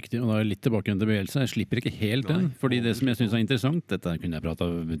 Det er viktig, og da er jeg litt tilbake til Bielsa. Jeg slipper ikke helt den, fordi det som jeg synes er interessant, dette kunne jeg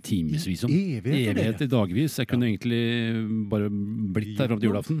pratet timesvis om. Evighet i dagvis. Jeg kunne egentlig bare blitt her fram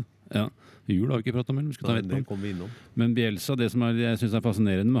til julaften. Ja. Jul har vi ikke pratet om, vi skal ta vett om. Men Bielsa, det som jeg synes er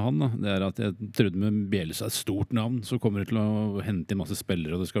fascinerende med han, da, det er at jeg trodde med Bielsa et stort navn, så kommer det til å hente inn masse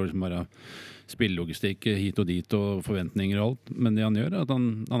spillere, og det skal liksom være spillelogistikk hit og dit, og forventninger og alt. Men det han gjør, er at han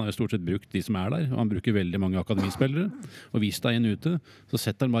har jo stort sett brukt de som er der, og han bruker veldig mange akademispillere. Og hvis det er en ute, så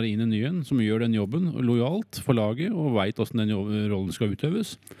setter han bare inn en ny en, som gjør den jobben lojalt for laget, og vet hvordan den rollen skal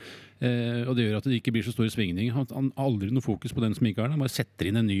utøves. Og det gjør at det ikke blir så store svingninger. Han har aldri noe fokus på den som ikke er der, han bare setter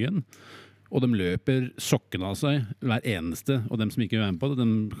inn en ny en. Og de løper sokkene av seg hver eneste, og dem som ikke vil være med på det,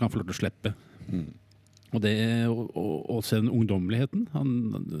 de kan få lov til å slippe. Og det å se den ungdommeligheten,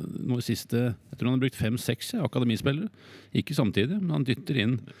 nå i siste, jeg tror han har brukt 5-6 akademispillere, ikke samtidig, men han dytter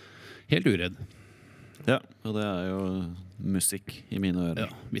inn helt uredd. Ja, og det er jo musikk i mine ører.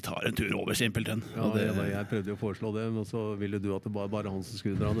 Ja, vi tar en tur over simpelthen. Ja, jeg prøvde jo å foreslå det, men så ville du at det bare han som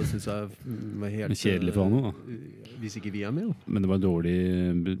skulle dra. Det synes jeg var helt kjedelig for han da. Hvis ikke vi er med. Men det var dårlig,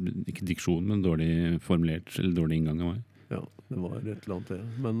 ikke diksjon, men dårlig formulert, eller dårlig inngang av meg. Ja, det var et eller annet det.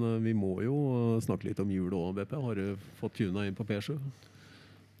 Men vi må jo snakke litt om jul også, BP. Har du fått tuna inn på P7?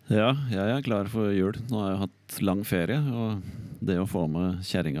 Ja, jeg er klar for jul. Nå har jeg hatt lang ferie, og det å få med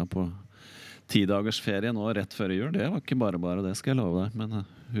kjerringa på 10 dagers ferie nå rett før jul, det var ikke bare, det skal jeg love deg. Men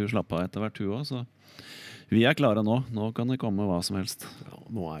hun slapp av etter hvert, hun også, så vi er klare nå. Nå kan det komme hva som helst. Ja,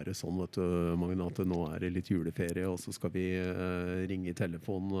 nå er det sånn, vet du, Magne, at nå er det litt juleferie, og så skal vi ringe i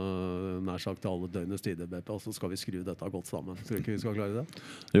telefon nær sagt til alle døgnets tider, BP, og så skal vi skru dette godt sammen. Tror du ikke vi skal klare det?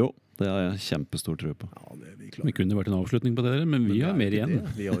 Jo, det har jeg kjempestor tro på. Ja, det er vi Det klare. kunne vært en avslutning på det, men vi har mer igjen.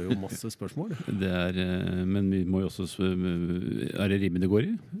 Vi har jo masse spørsmål. Det er, men vi må jo også Er det ribbe det går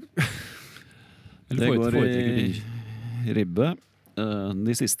i? Det går foretrekker i vi- ribbe.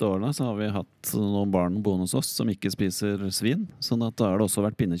 De siste årene så har vi hatt noen barn boende hos oss som ikke spiser svin, sånn at da har det også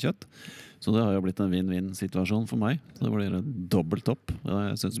vært pinnekjøtt. Så det har jo blitt en vinn-vinn-situasjon for meg. Så det blir dobbelt opp.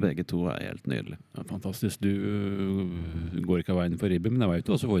 Jeg synes begge to er helt nydelig. Ja, fantastisk. Du går ikke av veien for ribbe, men jeg vet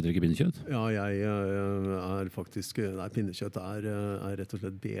du også foretrekker pinnekjøtt. Ja, jeg er faktisk Nei, pinnekjøtt er rett og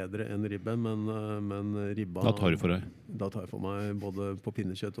slett bedre enn ribbe, men ribba Da tar du for deg. Da tar jeg for meg både på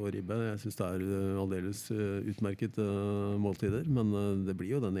pinnekjøtt og ribbe. Jeg syns det er aldeles utmerket måltider. Men det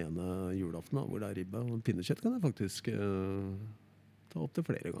blir jo den ene julaften da, hvor det er ribbe. Og pinnekjøtt kan jeg faktisk ta opp til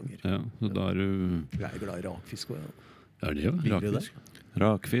flere ganger. Ja, så da er du Jeg er glad i rakfisk òg. Ja. Er det jo? Liker du det? Rakfisk?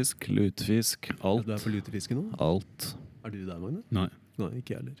 Rakfisk, lutefisk, alt. Du er på lutefisken nå? Alt. Er du der, Magne? Nei. Nei,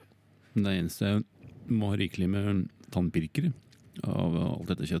 ikke jeg heller. Det eneste jeg må ha rikelig med tannpirkere av alt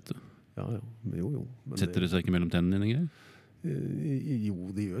dette kjøttet. Ja, ja. Men jo. Men Setter det seg ikke mellom tennene dine? Greier?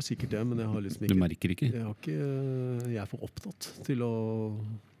 Jo, det gjør sikkert det, men jeg har liksom Du ikke merker ikke? Jeg er for opptatt til å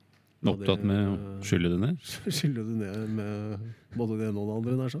Opptatt med å skylle det ned? Skylle det ned med både det ene og det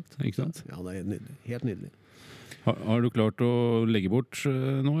andre, nær sagt. Ikke sant? Ja, det er helt nydelig. Helt nydelig. Har du klart å legge bort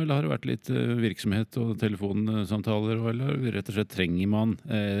nå, eller har det vært litt virksomhet og telefonsamtaler, eller rett og slett trenger man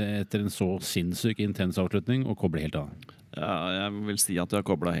etter en så sinnssyk intens avslutning å koble helt av? Ja, jeg vil si at jeg har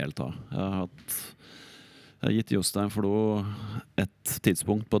koblet helt av. Jeg har gitt Jostein Flo et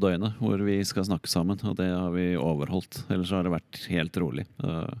tidspunkt på døgnet hvor vi skal snakke sammen, og det har vi overholdt. Ellers har det vært helt rolig.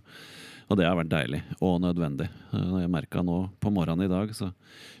 Og det har vært deilig og nødvendig. Jeg merket nå på morgenen i dag, så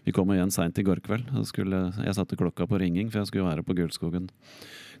vi kom igjen sent i går kveld. Jeg satte klokka på ringing, for jeg skulle være på Gullskogen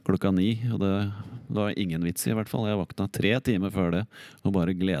klokka 9, og det var ingen vits i hvert fall. Jeg vakna 3 timer før det, og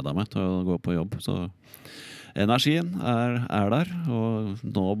bare gledet meg til å gå på jobb. Så energien er der, og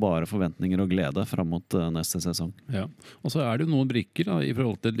nå bare forventninger og glede frem mot neste sesong. Ja, og så er det jo noen brikker da, i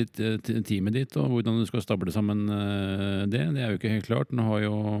forhold til litt teamet ditt, og hvordan du skal stable sammen det. Det er jo ikke helt klart. Nå har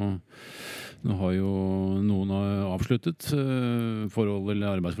jo noen avsluttet forhold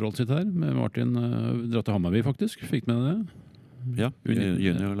eller arbeidsforhold sitt her, med Martin dratt til Hammarby faktisk. Fikk med deg det? Ja,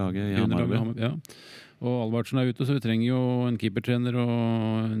 juniorlaget i Hammarby. Ja. Og Alvartsen er ute, så vi trenger jo en keepertrener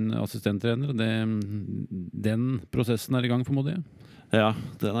og en assistenttrener. Og den prosessen er i gang, formoder jeg. Ja,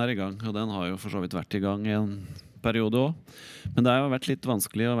 den er i gang, og den har jo for så vidt vært i gang i en periode også. Men det har jo vært litt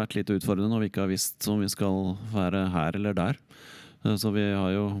vanskelig og vært litt utfordrende når vi ikke har visst om vi skal være her eller der. Så vi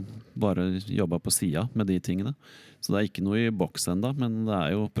har jo bare jobbet på siden med de tingene. Så det er ikke noe i boks enda, men det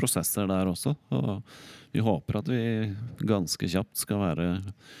er jo prosesser der også. Og vi håper at vi ganske kjapt skal være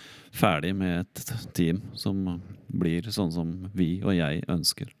ferdig med et team som blir sånn som vi og jeg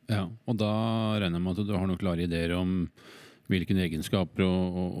ønsker. Ja, og da regner jeg med at du har noen klare ideer om hvilke egenskaper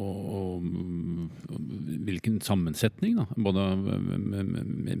og hvilken sammensetning, da, både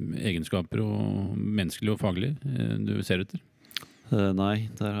egenskaper og menneskelig og faglig, du ser etter. Nei,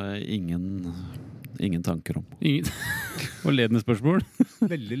 der har jeg ingen tanker om. Ingen. Og ledende spørsmål.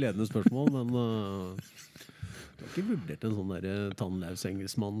 Veldig ledende spørsmål, men du har ikke vurdert en sånn der tannlaus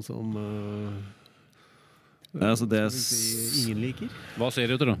engelskmann som Altså det ingen liker? Hva ser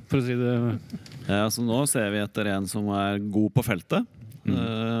du etter da, for å si det? Ja, så nå ser vi etter en som er god på feltet,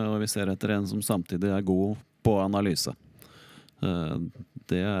 og vi ser etter en som samtidig er god på analyse.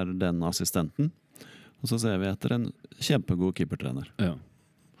 Det er den assistenten. Og så ser vi etter en kjempegod keepertrener, Ja.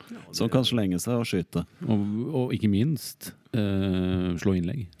 som kan slenge seg og skyte. Og ikke minst slå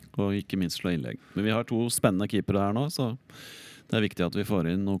innlegg. Og ikke minst slå innlegg. Men vi har 2 spennende keepere her nå, så det er viktig at vi får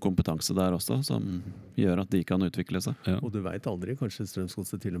inn noe kompetanse der også, som gjør at de kan utvikle seg. Ja. Og du vet aldri, kanskje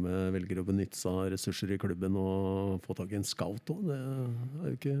Strømsgodset til og med velger å benytte seg av ressurser i klubben og få tak i en scout også. Det er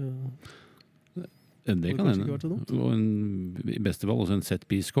jo ikke Det kan kanskje ikke vært så hende. dumt. Og i beste fall også en set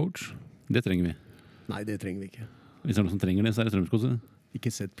piece coach. Det trenger vi. Nei, det trenger vi ikke. Hvis det er noen som trenger det, så er det Strømsgodset. Ikke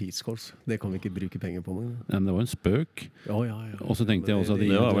set peace calls. Det kan vi ikke bruke penger på. Men. Ja, men det var en spøk. Ja. Og så tenkte jeg også at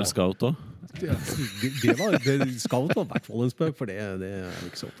Det var vel scout òg? det scout var i hvert fall en spøk, for det er vi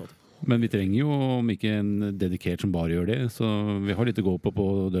ikke så opptatt av. Men vi trenger jo om ikke en dedikert som bare gjør det, så vi har litt å gå på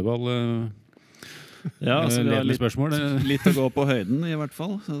dødball. Ja, altså, vi har Ledende spørsmål. litt å gå på høyden i hvert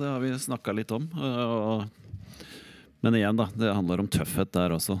fall, så det har vi snakket litt om. Men igjen da, det handler om tøffhet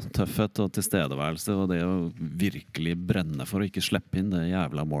der også. Tøffhet og tilstedeværelse, og det å virkelig brenne for å ikke slippe inn det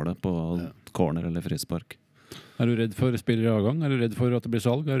jævla målet på corner eller frispark. Er du redd for spillere i avgang? Er du redd for at det blir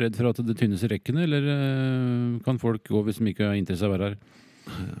salg? Er du redd for at det tynnes i rekkene? Eller kan folk gå hvis de ikke har interesse av å være her?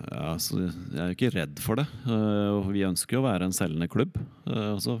 Ja, altså, jeg er jo ikke redd for det. Og vi ønsker jo å være en selgende klubb.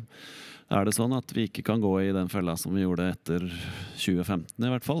 Og så er det sånn at vi ikke kan gå i den fella som vi gjorde etter 2015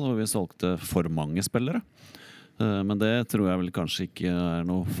 i hvert fall, hvor vi solgte for mange spillere. Men det tror jeg vel kanskje ikke er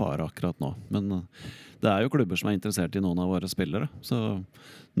noe fare akkurat nå. Men det er jo klubber som er interessert i noen av våre spillere. Så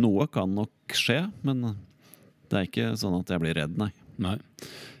noe kan nok skje, men det er ikke sånn at jeg blir redd, nei. Nei.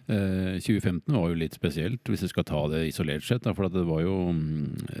 2015 var jo litt spesielt, hvis jeg skal ta det isolert sett. Da, for det var jo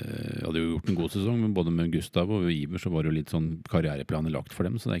hadde jo gjort en god sesong, men både med Gustav og Iver så var det jo litt sånn karriereplaner lagt for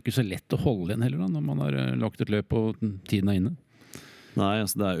dem. Så det er ikke så lett å holde igjen heller da, når man har lagt et løp og tiden er inne. Nei,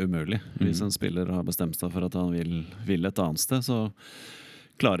 altså det er umulig. Hvis en spiller har bestemt seg for at han vil et annet sted, så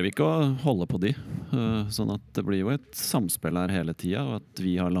klarer vi ikke å holde på de. Sånn at det blir jo et samspill her hele tiden, og at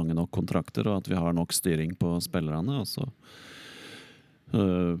vi har lange nok kontrakter, og at vi har nok styring på spillerne, og så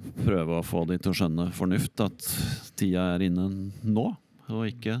prøve å få de til å skjønne fornuft at tida er inne nå, og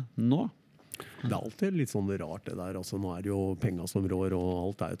ikke nå. Det er alltid litt sånn rart det der. Altså, nå er det jo penger som rår, og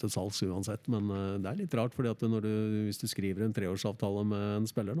alt er jo til salgs uansett. Men det er litt rart, fordi at hvis du skriver en 3-årsavtale med en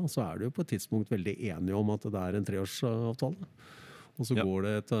spiller, da, så er du jo på et tidspunkt veldig enige om at det er en 3-årsavtale. Og så går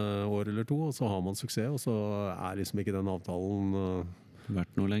det et år eller to, og så har man suksess, og så er liksom ikke den avtalen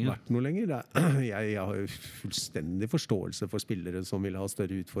vært noe lenger. Jeg har jo fullstendig forståelse for spillere som vil ha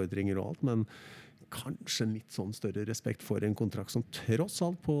større utfordringer og alt, men kanskje litt sånn større respekt for en kontrakt som tross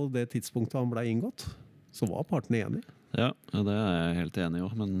alt på det tidspunktet han ble inngått, så var partene enige. Ja, det er jeg helt enig i,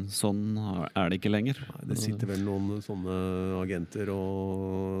 men sånn er det ikke lenger. Nei, det sitter vel noen sånne agenter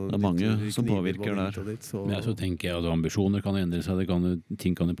og det er mange som påvirker der. Men så tenker jeg at ambisjoner kan endre seg,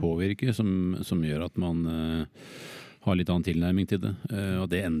 ting kan jo påvirke som gjør at man har litt annen tilnærming til det.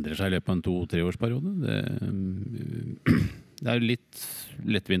 Og det endrer seg i løpet av en 2-3 årsperiode. Det er jo litt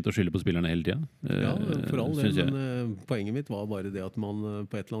lettvint å skylde på spillerne hele tiden. Ja, for all del, men poenget mitt var bare det at man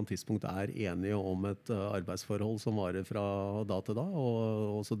på et eller annet tidspunkt er enige om et arbeidsforhold som varer fra da til da,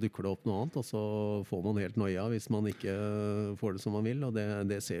 og så dukker det opp noe annet, og så får man helt noia hvis man ikke får det som man vil, og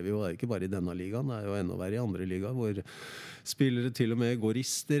det ser vi jo, det er ikke bare i denne ligaen, det er jo enda verre i andre ligaer, hvor spillere til og med går i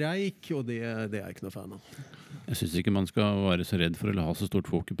streik, og det er jeg ikke noe fan av. Jeg synes ikke man skal være så redd for å ha så stort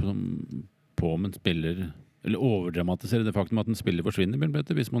fokus på om en spiller eller overdramatisere det faktum at en spiller forsvinner.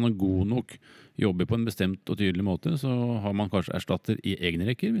 Hvis man er god nok, jobber på en bestemt og tydelig måte, så har man kanskje erstatter i egne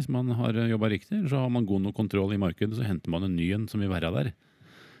rekker hvis man har jobbet riktig, eller så har man god nok kontroll i markedet, så henter man en ny en som vil være der.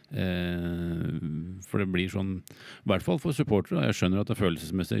 For det blir sånn, i hvert fall for supportere, jeg skjønner at det er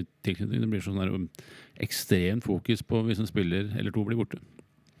følelsesmessig tilknytning, det blir sånn der ekstremt fokus på hvis en spiller eller to blir borte.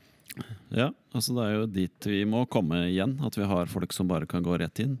 Ja, altså det er jo dit vi må komme igjen, at vi har folk som bare kan gå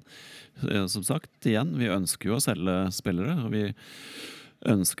rett inn. Som sagt, igjen, vi ønsker jo å selge spillere, og vi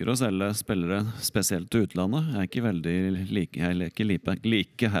ønsker å selge spillere spesielt til utlandet. Jeg er ikke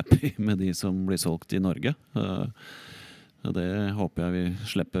like happy med de som blir solgt i Norge. Det håper jeg vi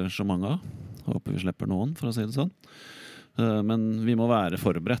slipper så mange av. Håper vi slipper noen, for å si det sånn. Men vi må være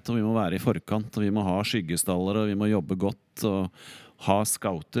forberedt, og vi må være i forkant, og vi må ha skyggestaller, og vi må jobbe godt, og ha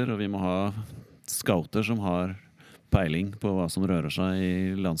scouter, og vi må ha scouter som har peiling på hva som rører seg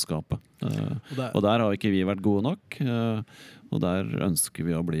i landskapet. Og der har ikke vi vært gode nok, og der ønsker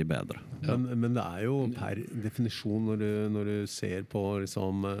vi å bli bedre. Ja. Men det er jo per definisjon når du ser på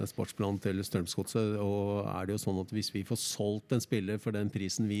liksom, sportsplan til Strømsgodset, og er det jo sånn at hvis vi får solgt en spiller for den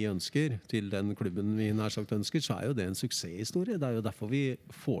prisen vi ønsker til den klubben vi nær sagt ønsker, så er jo det en suksesshistorie. Det er jo derfor vi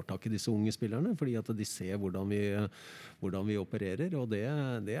får tak i disse unge spillerne, fordi at de ser hvordan vi opererer, og det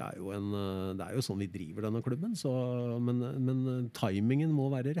er jo sånn vi driver denne klubben, men timingen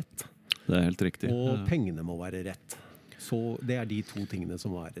må være rett. Det er helt riktig. Og pengene må være rett. Så det er de to tingene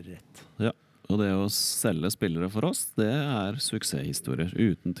som må være rett. Ja, og det å selge spillere for oss, det er suksesshistorier,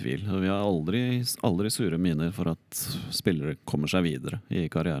 uten tvil. Og vi har aldri sure miner for at spillere kommer seg videre i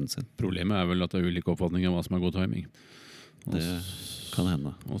karrieren sin. Problemet er vel at det er ulike oppfatninger av hva som er god timing. Det kan hende.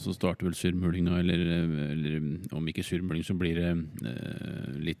 Og så starter vel surmuling nå, eller om ikke surmuling, så blir det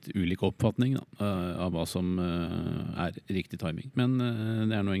litt ulik oppfatning av hva som er riktig timing. Men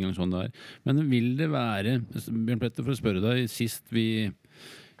det er nå engang sånn det er. Men vil det være, Bjørn Petter, for å spørre deg, sist vi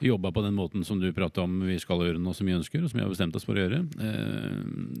jobba på den måten som du pratet om vi skal gjøre nå, som vi ønsker, og som vi har bestemt oss for å gjøre,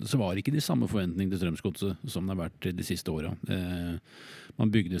 så var det ikke de samme forventningene til Strømsgodset som det har vært de siste åra.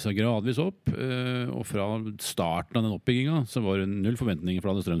 Man bygde seg gradvis opp, og fra starten av den oppbygginga så var det null forventninger,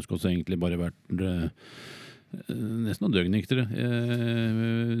 for da hadde Strømsgodset egentlig bare vært nesten noen døgnnyktere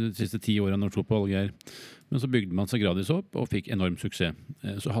de siste 10 årene når fotball Geir. Men så bygde man seg gradvis opp og fikk enorm suksess.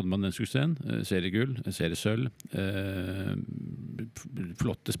 Så hadde man den suksessen, seriegull, seriesølv,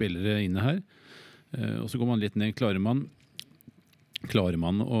 flotte spillere inne her. Og så går man litt ned, klarer man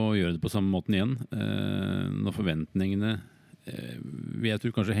å gjøre det på samme måten igjen når forventningene jeg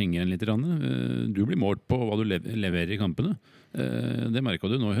tror kanskje henger en litt grann. Du blir målt på hva du leverer i kampene. Det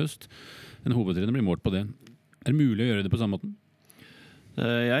merket du nå i høst. En hovedtrener blir målt på det. Er det mulig å gjøre det på samme måten?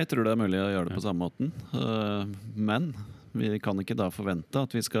 Jeg tror det er mulig å gjøre det på samme måten. Men vi kan ikke da forvente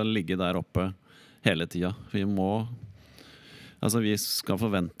at vi skal ligge der oppe hele tida. Vi skal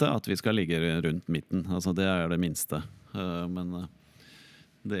forvente at vi skal ligge rundt midten. Altså det er det minste. Men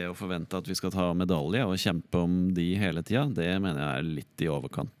det å forvente at vi skal ta medalje og kjempe om de hele tida, det mener jeg er litt i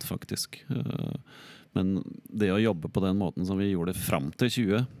overkant, faktisk. Men det å jobbe på den måten som vi gjorde fram til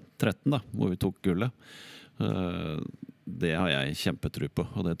 2013, da, hvor vi tok gullet, det har jeg kjempetro på,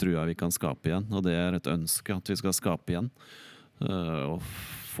 og det tror jeg vi kan skape igjen. Og det er et ønske at vi skal skape igjen. Og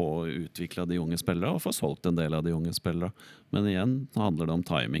få utviklet de unge spillere, og få solgt en del av de unge spillere. Men igjen handler det om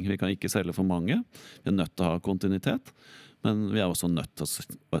timing. Vi kan ikke selge for mange. Vi er nødt til å ha kontinuitet, men vi er også nødt til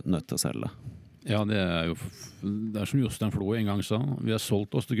å selge. Ja, det er som Jostein Flo en gang sa, vi har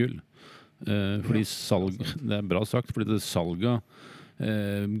solgt oss til gull. Fordi det er bra sagt, fordi det salget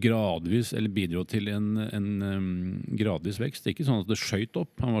gradvis, eller bidro til en gradvis vekst. Det er ikke sånn at det skjøt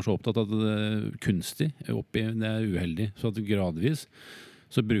opp. Han var så opptatt av at det kunstig oppi, det er uheldig. Så at gradvis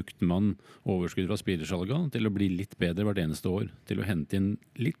så brukte man overskudd fra spillersalget til å bli litt bedre hvert eneste år. Til å hente inn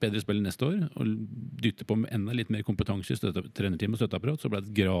litt bedre spill neste år, og dytte på med enda litt mer kompetanse i trenerteam og støtteapparat, så ble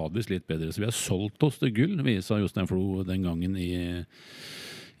det gradvis litt bedre. Så vi har solgt oss til gull, sa Jostein Flo den gangen i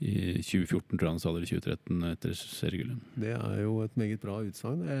 2014, tror jeg han sa det, i 2013 etter seriegullet. Det er jo et meget bra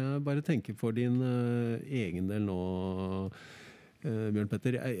utsagn. Jeg bare tenker for din egen del nå, Bjørn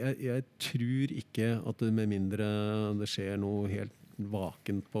Petter. Jeg tror ikke at det, med mindre det skjer noe helt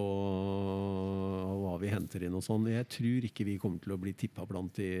vakent på hva vi henter inn og sånn, jeg tror ikke vi kommer til å bli tippet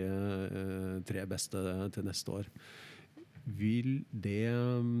blant de 3 beste til neste år. Vil det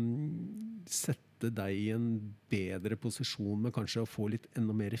sette deg i en bedre posisjon med kanskje å få litt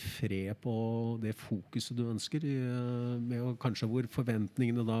enda mer fred på det fokuset du ønsker, med kanskje hvor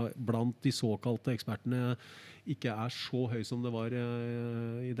forventningene da blant de såkalte ekspertene ikke er så høy som det var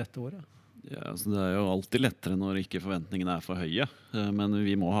i dette året? Ja, altså det er jo alltid lettere når ikke forventningene er for høye, men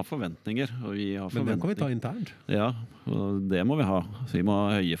vi må ha forventninger. Og vi har men den kan vi ta internt? Ja, og det må vi ha. Vi må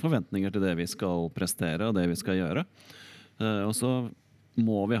ha høye forventninger til det vi skal prestere og det vi skal gjøre. Og så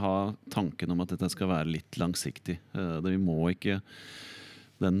må vi ha tanken om at dette skal være litt langsiktig. Vi må ikke,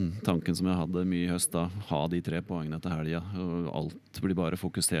 den tanken som jeg hadde mye i høst da, ha de 3 poengene til helga. Alt blir bare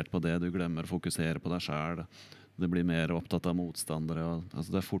fokusert på det, du glemmer å fokusere på deg selv. Det blir mer opptatt av motstandere. Altså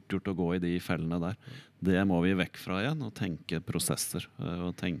det er fort gjort å gå i de fellene der. Det må vi vekk fra igjen, og tenke prosesser.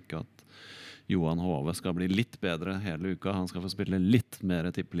 Og tenke at Johan Hove skal bli litt bedre hele uka. Han skal få spille litt mer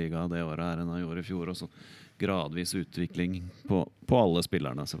tippeliga det året her enn han gjorde i fjor. Og så gradvis utvikling på alle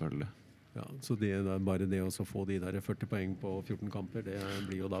spillerne, selvfølgelig. Ja, så det er bare det å få de der 40 poeng på 14 kamper, det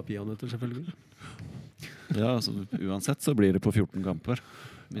blir jo da peanøtter, selvfølgelig. Ja, altså, uansett så blir det på 14 kamper.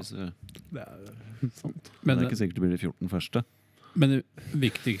 Det er sant. Men det er ikke sikkert det blir de 14 første. Men det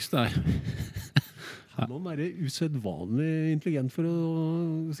viktigste er Man må være usedvanlig intelligent for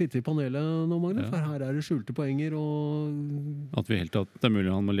å sitte i panelet nå, Magne, for her er det skjulte poenger og at vi helt tatt det er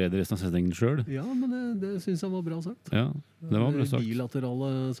mulig han må lede resten av setningen selv. Ja, men det synes jeg var bra sagt. Ja, det var bra sagt. Bilaterale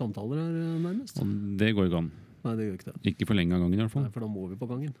samtaler her nærmest. Og det går ikke an. Nei, det gjør ikke det. Ikke for lenge av gangen i hvert fall. Nei, for da må vi på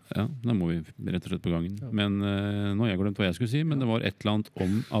gangen. Ja, da må vi rett og slett på gangen. Ja. Men nå har jeg glemt hva jeg skulle si, men det var et eller annet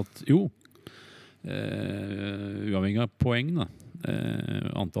om at uavhengig av poeng da,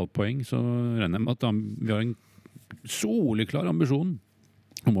 antall poeng, så regner jeg med at vi har en soleklar ambisjon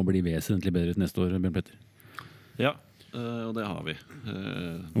om å bli vesentlig bedre til neste år, Bjørn Petter. Ja, og det har vi.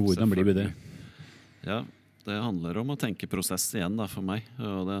 Og hvordan blir vi det? Ja, det handler om å tenke prosess igjen da, for meg,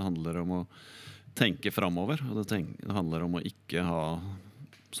 og det handler om å tenke fremover, og det handler om å ikke ha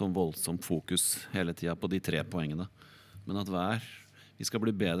sånn voldsomt fokus hele tiden på de 3 poengene. Men at vi skal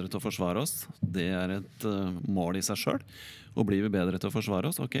bli bedre til å forsvare oss, det er et mål i seg selv. Og blir vi bedre til å forsvare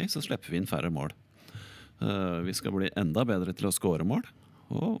oss, ok, så slipper vi inn færre mål. Vi skal bli enda bedre til å score mål,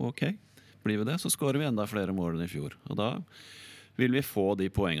 og ok, blir vi det, så scorer vi enda flere mål enn i fjor. Og da vil vi få de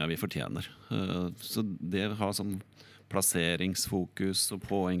poengene vi fortjener. Så det å ha sånn plasseringsfokus og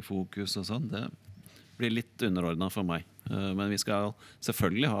poengfokus og sånn, det blir litt underordnet for meg. Men vi skal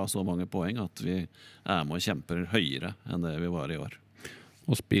selvfølgelig ha så mange poeng at vi med og kjemper høyere enn det vi var i år.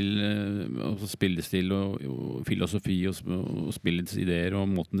 Og spillestil og filosofi og spillets ideer og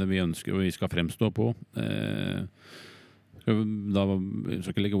måten det vi ønsker og vi skal fremstå på. Jeg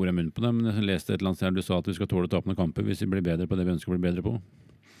skal ikke legge ordet i munnen på det, men jeg leste et eller annet sted du sa at vi skal tåle å tape noen kamper hvis vi blir bedre på det vi ønsker å bli bedre på.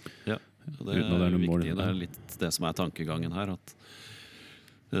 Ja, og det viktig. Det litt det som tankegangen her, at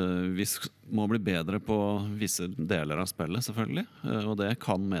vi må bli bedre på visse deler av spillet, selvfølgelig. Og det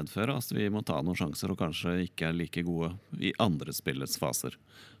kan medføre at vi må ta noen sjanser og kanskje ikke like gode i andre spillets faser.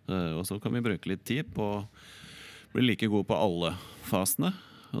 Og så kan vi bruke litt tid på å bli like gode på alle fasene.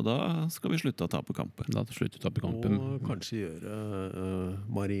 Og da skal vi slutte å tape kamper. Og kanskje gjøre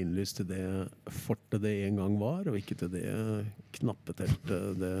Marienlyst til det fortet det en gang var, og ikke til det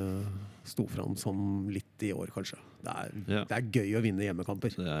knappeteltet det sto fram som litt i år, kanskje. Det er gøy å vinne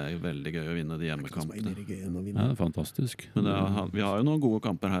hjemmekamper. Det er veldig gøy å vinne de hjemmekampene. Ja, det er fantastisk. Men vi har jo noen gode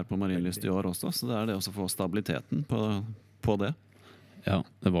kamper her på Marienlyst i år også, så det er det å få stabiliteten på det. Ja,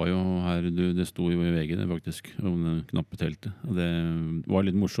 det var jo her, det sto jo i VG det faktisk, om det knappe teltet. Og det var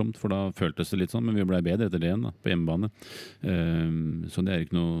litt morsomt, for da føltes det litt sånn, men vi ble bedre etter det igjen da, på hjemmebane. Så det er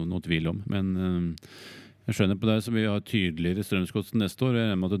ikke noe tvil om. Men jeg skjønner på deg, så vi har tydeligere Strømsgodset neste år. Jeg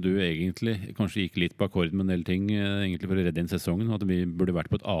regner med at du egentlig kanskje gikk litt på akkord med en del ting, egentlig for å redde inn sesongen, og at vi burde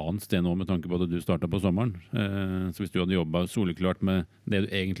vært på et annet sted nå med tanke på at du startet på sommeren. Så hvis du hadde jobbet soleklart med det du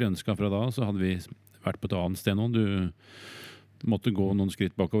egentlig ønsket fra da, så hadde vi vært på et annet sted nå. Du måtte gå noen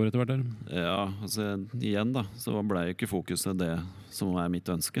skritt bakover etter hvert der. Ja, altså igjen da, så ble jo ikke fokuset det som mitt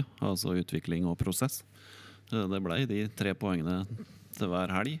ønske, altså utvikling og prosess. Det ble de 3 poengene til hver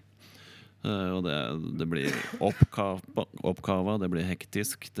helg. Og det blir oppkava, det blir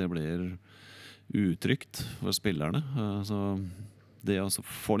hektisk, det blir utrygt for spillerne. Så det å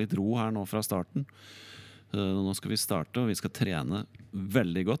få litt ro her nå fra starten. Nå skal vi starte, og vi skal trene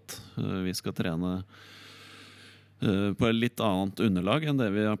veldig godt. Vi skal trene på et litt annet underlag enn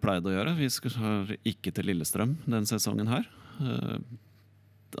det vi har pleid å gjøre. Vi skal ikke til Lillestrøm denne sesongen her.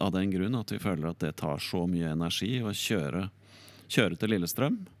 Av den grunn at vi føler at det tar så mye energi å kjøre til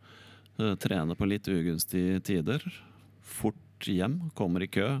Lillestrøm. Trene på litt ugunstige tider. Fort hjem, kommer i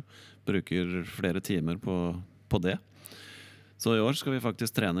kø. Bruker flere timer på det. Så i år skal vi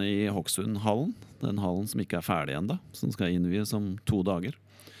faktisk trene i Hokksundhallen. Den hallen som ikke er ferdig enda, som skal innvies om 2 dager.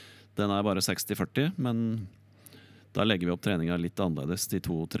 Den er bare 60-40, men da legger vi opp treninga litt annerledes de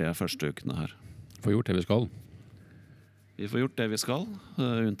 2-3 første ukene her. Får gjort det vi skal. Vi får gjort det vi skal,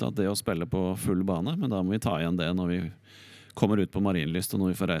 unntatt det å spille på full bane, men da må vi ta igjen det når vi kommer ut på Marienlyst og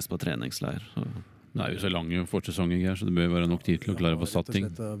når vi får reise på treningsleir. Det er jo så lange forsesonger her, så det bør være nok tid til å klare å få satt ting.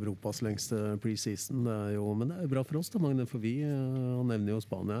 Rett og slett Europas lengste preseason. Men det er jo bra for oss, da, Magne, for vi nevner jo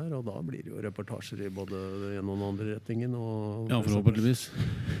Spania her, og da blir det jo reportasjer i både den ene og den andre retningen. Ja, forhåpentligvis.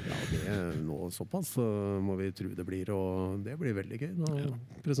 Ja, nå såpass må vi tro det blir, og det blir veldig gøy. Ja.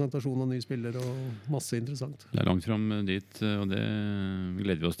 Presentasjon av nye spillere og masse interessant. Det er langt fram dit, og det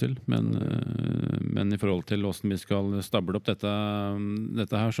gleder vi oss til. Men i forhold til hvordan vi skal stable opp dette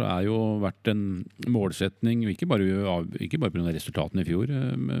her, så er jo vært en målsetning, ikke bare på grunn av resultatene i fjor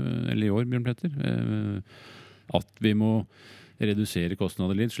eller i år, Bjørn Petter, at vi må redusere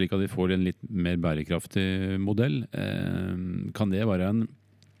kostnader litt, slik at vi får en litt mer bærekraftig modell. Kan det være en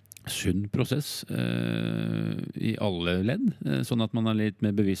sunn prosess i alle ledd, sånn at man er litt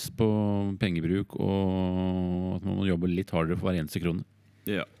mer bevisst på pengebruk og at man må jobbe litt hardere for hver eneste krone?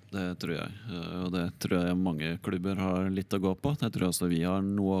 Ja, det tror jeg. Og det tror jeg mange klubber har litt å gå på. Det tror jeg også vi har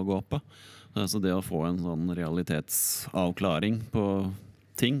noe å gå på. Så det å få en sånn realitetsavklaring på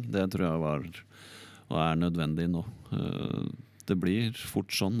ting, det tror jeg var og er nødvendig nå. Det blir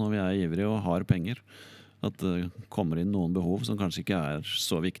fort sånn når vi er ivrige og har penger, at det kommer inn noen behov som kanskje ikke er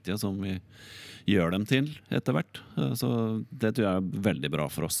så viktige som vi gjør dem til etter hvert. Så det tror jeg er veldig bra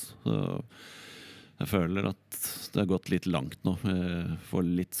for oss. Så jeg føler at det har gått litt langt nå for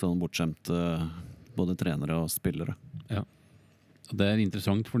litt sånn bortskjemte både trenere og spillere. Ja. Det er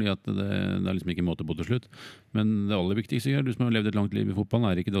interessant, fordi at det er liksom ikke måte på til slutt. Men det aller viktigste, du som har levd et langt liv i fotballen,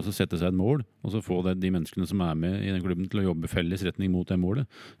 er ikke det å sette seg et mål, og så få de menneskene som er med i den klubben til å jobbe felles retning mot det målet.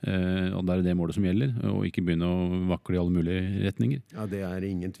 Og det er det målet som gjelder, og ikke begynne å vakle i alle mulige retninger. Ja, det er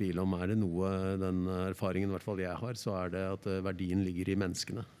ingen tvil om. Er det noe, den erfaringen i hvert fall jeg har, så er det at verdien ligger i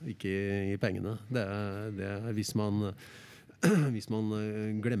menneskene, ikke i pengene. Det er hvis man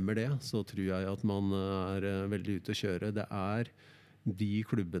glemmer det, så tror jeg at man er veldig ute å kjøre. Det er de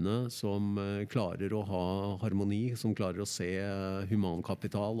klubbene som klarer å ha harmoni, som klarer å se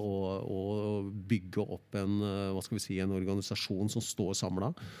humankapital og bygge opp en organisasjon som står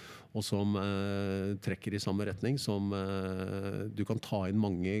samlet, og som trekker i samme retning, som du kan ta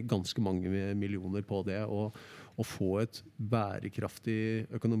inn ganske mange millioner på det, og få et bærekraftig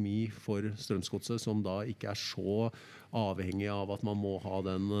økonomi for Strømsgodset, som da ikke så avhengig av at man må ha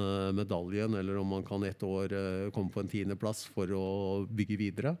den medaljen, eller om man kan et år komme på en 10. plass for å bygge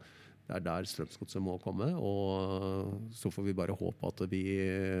videre. Det der Strømsgodset må komme, og så får vi bare håpe at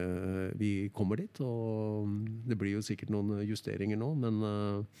vi kommer dit. Og det blir jo sikkert noen justeringer nå, men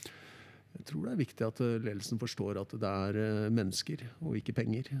jeg tror det viktig at ledelsen forstår at det mennesker og ikke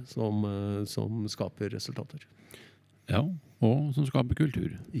penger som skaper resultater. Ja, og som skaper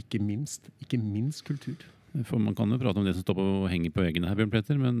kultur. Ikke minst kultur. For man kan jo prate om det som står på og henger på veggene her, Bjørn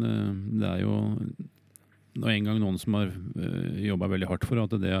Petter, men det jo en gang noen som har jobbet veldig hardt for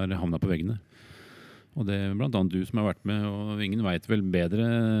at det har havnet på veggene. Og det blant annet du som har vært med, og ingen vet vel bedre,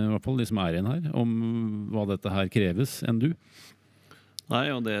 i hvert fall de som igjen her, om hva dette her kreves enn du. Nei,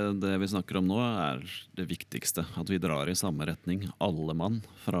 og det vi snakker om nå det viktigste, at vi drar i samme retning, alle mann,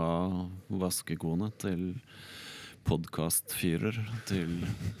 fra vaskekone til podcastfyrer til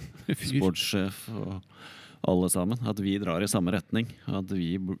sportssjef og alle sammen, at vi drar i samme retning, at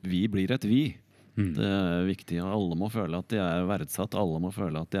vi blir et vi. Det viktig, og alle må føle at de verdsatt, alle må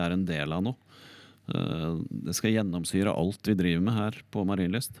føle at de en del av noe. Det skal gjennomsyre alt vi driver med her på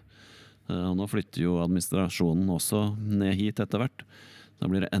Marienlyst. Nå flytter jo administrasjonen også ned hit etter hvert. Da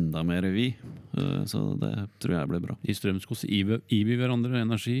blir det enda mer vi, så det tror jeg blir bra. I Strømsgodset gir vi hverandre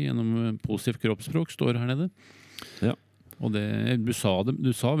energi gjennom positivt kroppsspråk, står her nede. Ja. Og du sa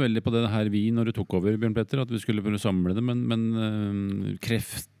veldig på det her vi når du tok over, Bjørn Petter, at vi skulle prøve å samle det, men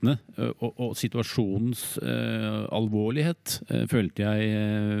kreftene og situasjonens alvorlighet følte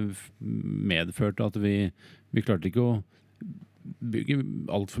jeg medførte at vi klarte ikke å bygge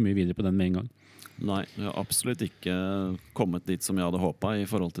alt for mye videre på den med en gang. Nei, jeg har absolutt ikke kommet dit som jeg hadde håpet i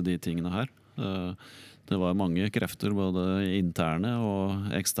forhold til de tingene her. Det var mange krefter, både interne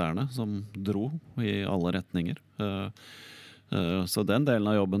og eksterne, som dro i alle retninger. Så den delen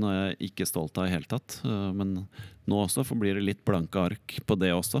av jobben jeg ikke stolt av i hele tatt. Men nå også blir det litt blanke ark på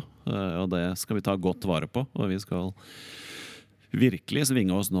det også. Og det skal vi ta godt vare på. Og vi skal virkelig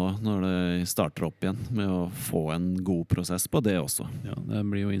svinge oss nå når det starter opp igjen, med å få en god prosess på det også. Ja, det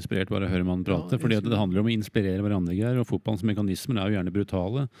blir jo inspirert bare å høre man prate, fordi det handler om å inspirere hverandre, og fotballens mekanismer jo gjerne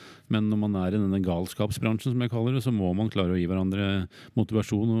brutale, men når man i denne galskapsbransjen, som jeg kaller det, så må man klare å gi hverandre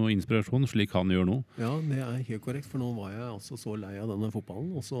motivasjon og inspirasjon, slik han gjør nå. Ja, det helt korrekt, for nå var jeg altså så lei av denne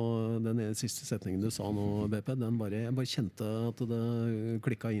fotballen, og så den siste setningen du sa nå, BP, jeg bare kjente at det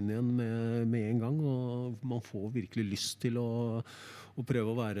klikket inn igjen med en gang, og man får virkelig lyst til å prøve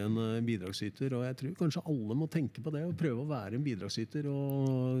å være en bidragsyter, og jeg tror kanskje alle må tenke på det, og prøve å være en bidragsyter,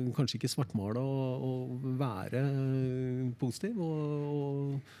 og kanskje ikke svartmale, og være positiv,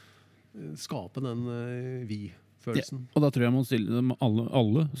 og skape den vi-følelsen. Ja, og da tror jeg man stille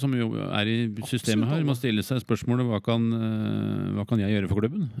alle som jo i systemet her, må stille seg spørsmålet hva kan jeg gjøre for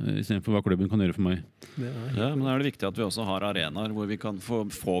klubben, i stedet for hva klubben kan gjøre for meg. Ja, men det viktig at vi også har arenaer hvor vi kan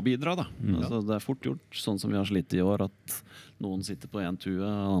få bidra da. Altså, det fort gjort, sånn som vi har slitt i år, at noen sitter på en tue,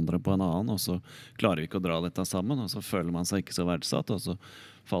 andre på en annen, og så klarer vi ikke å dra dette sammen, og så føler man seg ikke så verdsatt, og så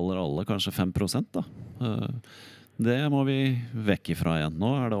faller alle kanskje 5% da. Det må vi vekk ifra igjen.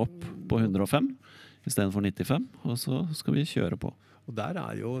 Nå det opp på 105 i stedet for 95, og så skal vi kjøre på. Og der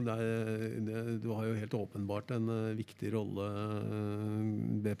du har jo helt åpenbart en viktig rolle,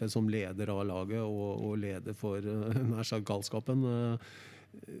 BP, som leder av laget og leder for nær sagt galskapen.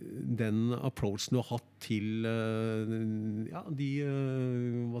 Den approachen du har hatt til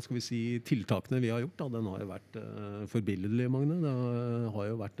tiltakene vi har gjort, da, den har jo vært forbilledlig, Magne. Det har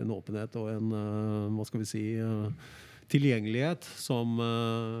jo vært en åpenhet og en tilgjengelighet som i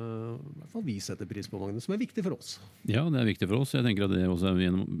hvert fall vi setter pris på, Magne, som viktig for oss. Ja, det viktig for oss. Jeg tenker at det også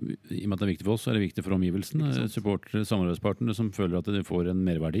i og med at det viktig for oss, det viktig for omgivelsene. Supportere, samarbeidspartnere som føler at de får en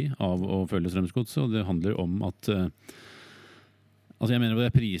merverdi av å følge Strømsgodset, og det handler om at jeg mener det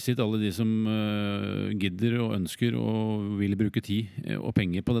prisgitt alle de som gidder og ønsker og vil bruke tid og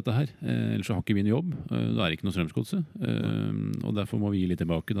penger på dette her. Ellers så har ikke vi en jobb. Da det ikke noe Strømsgodset. Og derfor må vi gi litt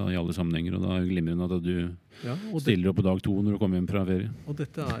tilbake da, i alle sammenhenger. Og da glimrer det at du stiller opp på dag 2 når du kommer hjem fra ferie. Og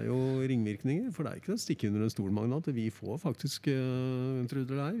dette jo ringvirkninger, for det ikke å stikke under en stol, Magne, at vi får faktisk, tror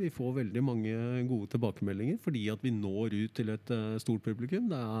du det vi får veldig mange gode tilbakemeldinger, fordi at vi når ut til et stort publikum.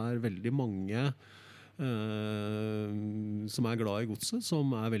 Det veldig mange som glad i godset, som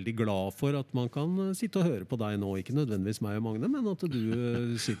veldig glad for at man kan sitte og høre på deg nå. Ikke nødvendigvis meg og Magne, men at du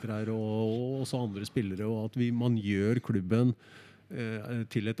sitter her og også andre spillere, og at man gjør klubben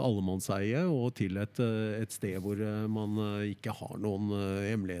til et allemannseie og til et sted hvor man ikke har noen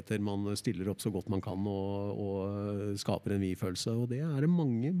hemmeligheter. Man stiller opp så godt man kan og skaper en vi-følelse. Og det det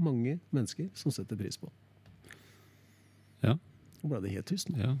mange, mange mennesker som setter pris på. Ja. Nå ble det helt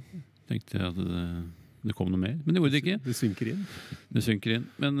tyst. Ja, tenkte jeg at det kom noe mer, men det gjorde det ikke. Det synker inn. Det synker inn,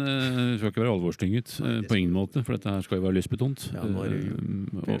 men det skal ikke være alvorstynget på ingen måte, for dette her skal jo være lystbetont. Ja, nå det jo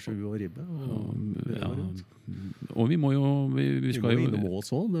P7 og ribbe. Og vi må jo vi skal jo innom Ås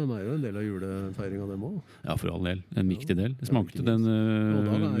også, de jo en del av julefeiringen dem også. Ja, for all del. En viktig del. Det smakte den Og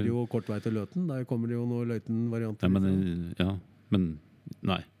da det jo kort vei til Løten. Der kommer det jo noen Løiten-varianter. Men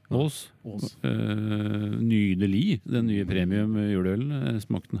nei. Ås. Nydelig, den nye premium juleølen.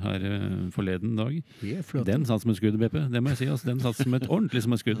 Smakte den her forleden dag. Den satt som et skudd, BP. Det må jeg si. Altså. Den satt som et ordentlig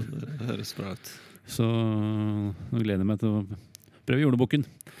som et skudd. Det høres bra ut. Så nå gleder jeg meg til å prøve julebukken.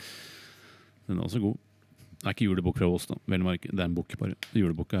 Den også god. Det ikke julebukk fra Ås, da. Vel merke. Det en bukk bare.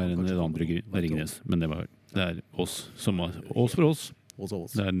 Julebukk en annen bryggeri. Det Ringnes. Men det var det Ås. Ås for oss.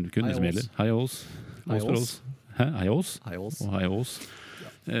 Det kun det som gjelder. Hei Ås. Ås for oss. Hei Ås. Og hei Ås.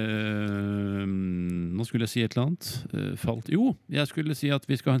 Nå skulle jeg si et eller annet jeg skulle si at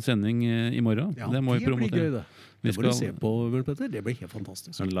vi skal ha en sending i morgen. Ja, det må vi promotere. Gøy, det. Det må du se på, Petter. Det blir helt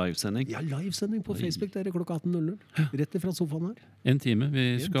fantastisk. En livesending? Ja, livesending på Facebook. Det klokka 18.00. Rett ifra sofaen her. En time.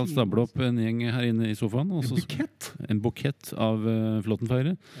 Vi skal stable opp en gjeng her inne i sofaen. En bukett av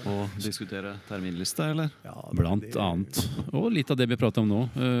Flåttenfeiere. Og diskutere terminliste, eller? Ja, blant annet. Og litt av det vi prater om nå.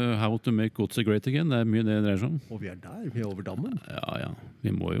 How to make Godset great again. Det mye det dreier seg om. Og vi der. Vi over dammen. Ja. Vi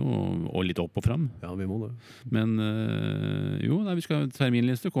må jo og litt opp og fram. Ja, vi må det. Men vi skal ha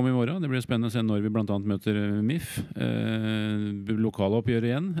terminliste. Kom i morgen. Det blir spennende å se når vi blant annet møter MIF. Lokaloppgjør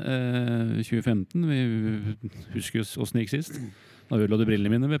igjen 2015. Vi husker hvordan det gikk sist. Da ødela du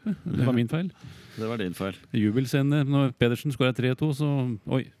brillene mine, Beppe. Det var min feil. Det var din feil. Jubelscene når Pedersen skåret 3-2, så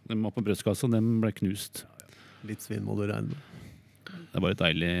de var på brøstkassa, de ble knust. Litt svinn må du regne med. Det var et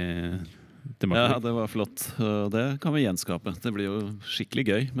deilig Ja, det var flott. Det kan vi gjenskape. Det blir jo skikkelig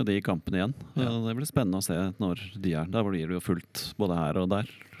gøy med de kampene igjen. Det blir spennende å se når de Da blir det jo fullt både her og der.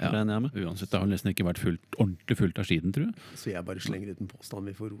 Uansett, det har nesten ikke vært ordentlig fullt av skiden, tror jeg. Så jeg bare slenger ut en påstand.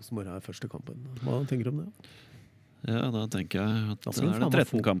 Vi får Rosenborg her første kampen. Hva tenker du om det? Ja, da tenker jeg at det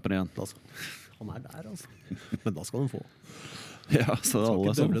 13 kamper igjen. Han der, altså. Men da skal han få. Ja, så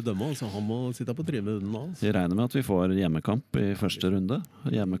alle som så han må sitte på trynet den. Vi regner med at vi får hjemmekamp i første runde.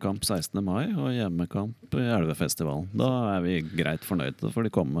 Hjemmekamp 16. mai og hjemmekamp i Elvefestivalen. Da vi greit fornøyd. Da får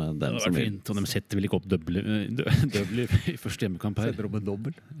de komme den som vil. Og de setter vel ikke opp dobbel i første hjemmekamp her. Setter opp en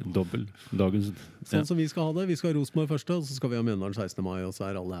dobbel. Dagens, sånn som vi skal ha det. Vi skal ha Rosenborg første, og så skal vi ha Mjøndalen 16. mai, og så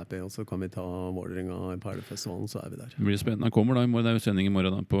alle happy, og så kan vi ta Vålerenga på Elvefestivalen, så vi der. Det blir spennende. Han kommer da i morgen. Det jo sending i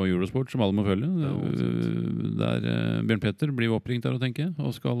morgen da, på Eurosport, som alle må følge. Der Bjørn Petter blir oppringt der, å tenke,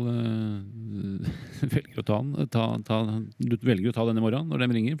 og skal velger å du velger å ta den i morgen når de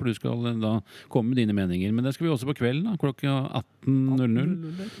ringer, for du skal da komme med dine meninger. Men det skal vi også på kvelden da, klokka 18.00.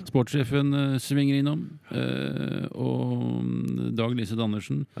 Sportssjefen svinger innom, og Dag Lisset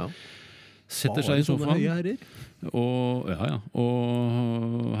Andersen setter seg i sofaen. Og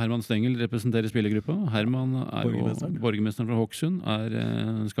Herman Stengel representerer spillergruppa. Herman borgermesteren fra Hokksund.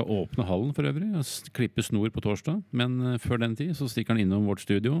 Skal åpne hallen for øvrig. Klippe snor på torsdag. Men før den tid så stikker han innom vårt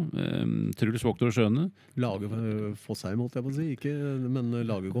studio. Truls Vokter og Skjøne. Lage Fossheim, holdt jeg på å si. Ikke, men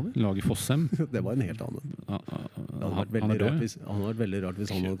Lage kommer. Lage Fossheim. Det var en helt annen. Det hadde vært veldig rart hvis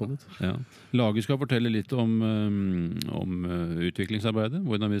han hadde kommet. Ja. Lage skal fortelle litt om utviklingsarbeidet.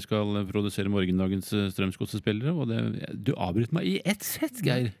 Hvordan vi skal produsere morgendagens Strømsgodset-spillere. Og du avbryter meg i ett sett,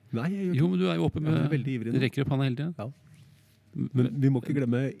 Geir. Nei, jo, men du jo oppe med du rekker opp handa hele tiden. Ja. Men vi må ikke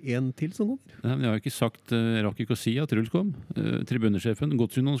glemme en til som kommer. Nei, men jeg har ikke sagt, jeg rakk ikke å si at Truls kom. Tribunesjefen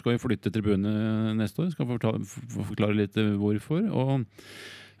Godsynon skal jo flytte tribune neste år. Skal forklare litt hvorfor. Og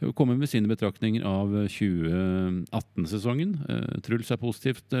komme med sine betraktninger av 2018-sesongen. Truls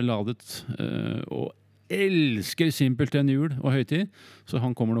positivt ladet og elsker simpelthen jul og høytid, så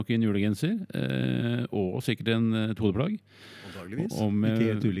han kommer nok i en julegenser, og sikkert en hodeplagg. Antageligvis. Ikke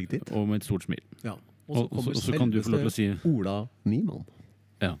helt ulikt ditt. Og med et stort smil. Ja. Og så kan du få lov til å si Ola Niemann.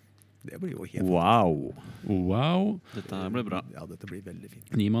 Ja. Det blir jo helt Wow. Dette ble bra. Ja, dette blir veldig fint.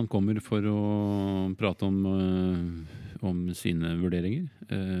 Niemann kommer for å prate om sine vurderinger,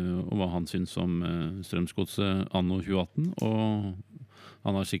 og hva han syns om Strømsgodset anno 2018, og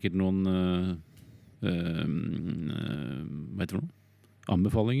han har sikkert noen hva heter det for noe?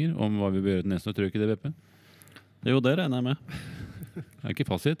 anbefalinger om hva vi bør gjøre til neste år, tror du ikke det, BP? Jo, det regner jeg med. Det er ikke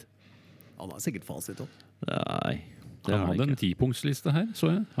fasit. Han har sikkert fasit også. Nei, det Han har hadde det en ikke. 10-punktsliste her,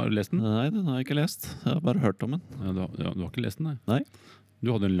 så jeg. Har du lest den? Nei, den har jeg ikke lest. Jeg har bare hørt om den. Ja, du har ikke lest den, nei? Nei. Du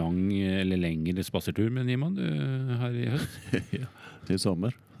hadde en lang eller lengre spassertur med Niemann du, her i høst. I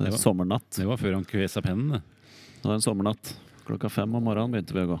sommer. Det Det er var- sommernatt. Det var før han kvesa pennen, det. Det var en sommernatt. 5:00 om morgenen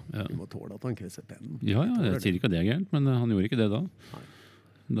begynte vi å gå. Ja. Vi må tåle at han kvisser pennen. Ja, jeg sier ikke at det er gærent, men han gjorde ikke det da.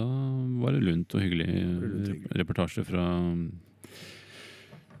 Da var det lunt og hyggelig reportasje fra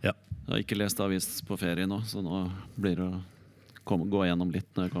Jeg har ikke lest avis på ferie nå, så nå blir det å gå gjennom litt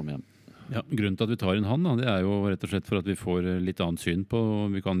når jeg kommer hjem. Ja, grunnen til at vi tar inn han, da, det er jo rett og slett for at vi får litt annet syn på.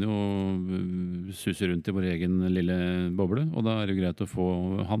 Vi kan jo suse rundt i vår egen lille boble, og da er det jo greit å få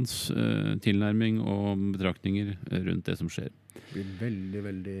hans tilnærming og betraktninger rundt det som skjer. Det blir veldig,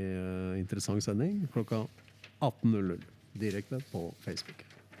 veldig interessant sending klokka 18.00 direkte på Facebook.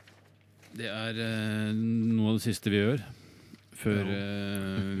 Det er noe av det siste vi gjør før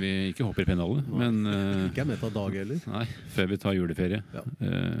vi ikke hopper i pennalet, men Ikke er med av dag heller. nei, før vi tar juleferie. Ja.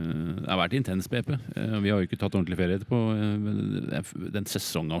 Det har vært intens, BP. Vi har jo ikke tatt ordentlig ferie etterpå. Den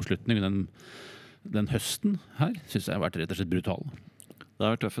sesongavslutningen, den høsten her, synes jeg har vært rett og slett brutal. Det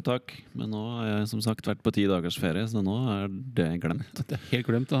har vært tøffe tak, men nå har jeg som sagt vært på 10 dagers ferie, så nå er det glemt. Det er helt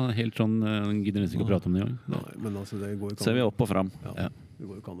glemt, da. Helt sånn, gidder nesten ikke å prate om det engang. Nei, men altså, det går ikke Ser vi opp og fram. Ja. Det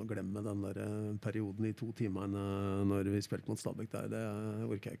går jo ikke an å glemme den der perioden i 2 timene når vi spilte mot Stabæk der. Det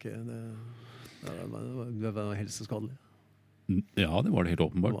orker jeg ikke. Det var helseskadelig. Ja, det var det helt Det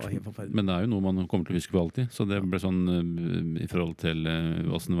åpenbart. var helt forferdelig. Men det er jo noe man kommer til å huske for alltid. Så det ble sånn, i forhold til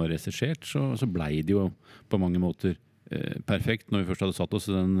hvordan det var regissert, så blei det jo på mange måter perfekt når vi først hadde satt oss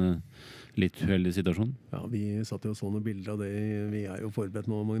i den litt uheldige situasjonen. Ja, vi satt jo og så noen bilder av det. Vi er jo forberedt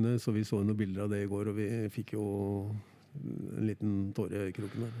nå, Magne, så vi så noen bilder av det i går, og vi fikk jo en liten tåre i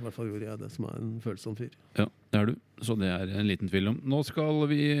kroken der. I hvert fall gjorde jeg det, som er en følsom fyr. Ja, det er du. Så det er en liten tvil om. Nå skal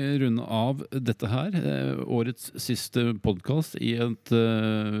vi runde av dette her. Årets siste podkast i et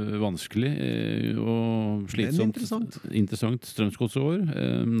vanskelig og slitsomt interessant Strømsgodsår.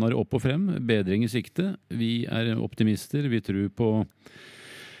 Nå er det opp og frem. Bedring i sikte. Vi er optimister. Vi tror på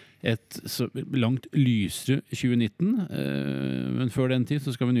et så langt lysere 2019. Men før den tid så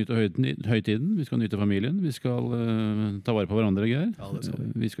skal vi nyte høytiden. Vi skal nyte familien. Vi skal ta vare på hverandre, Geir. Ja,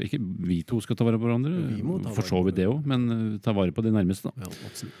 det skal vi. Vi to skal ta vare på hverandre. Vi må ta For vare så på vidt det òg, men ta vare på de nærmeste, da. Ja,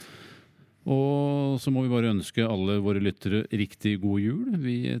 absolutt. Og så må vi bare ønske alle våre lyttere riktig god jul.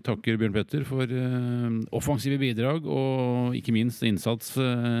 Vi takker Bjørn Petter for offensive bidrag og ikke minst innsats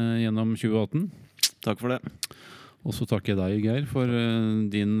gjennom 2018. Takk for det. Og så takker jeg deg, Geir, for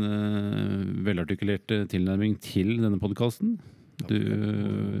din velartikulerte tilnærming til denne podkasten.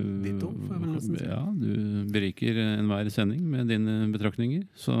 Ditto, får jeg vel nesten si. Ja, du beriker enhver sending med dine betraktninger.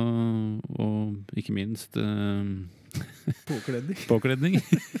 Så, og ikke minst påkledning.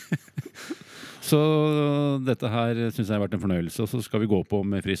 Så dette her synes jeg har vært en fornøyelse. Og så skal vi gå på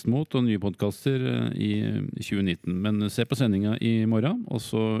med friskt mot og nye podkaster i 2019. Men se på sendinga i morgen, og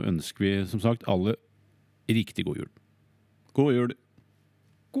så ønsker vi som sagt alle riktig god jul. God jul.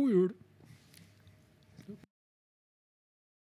 God jul!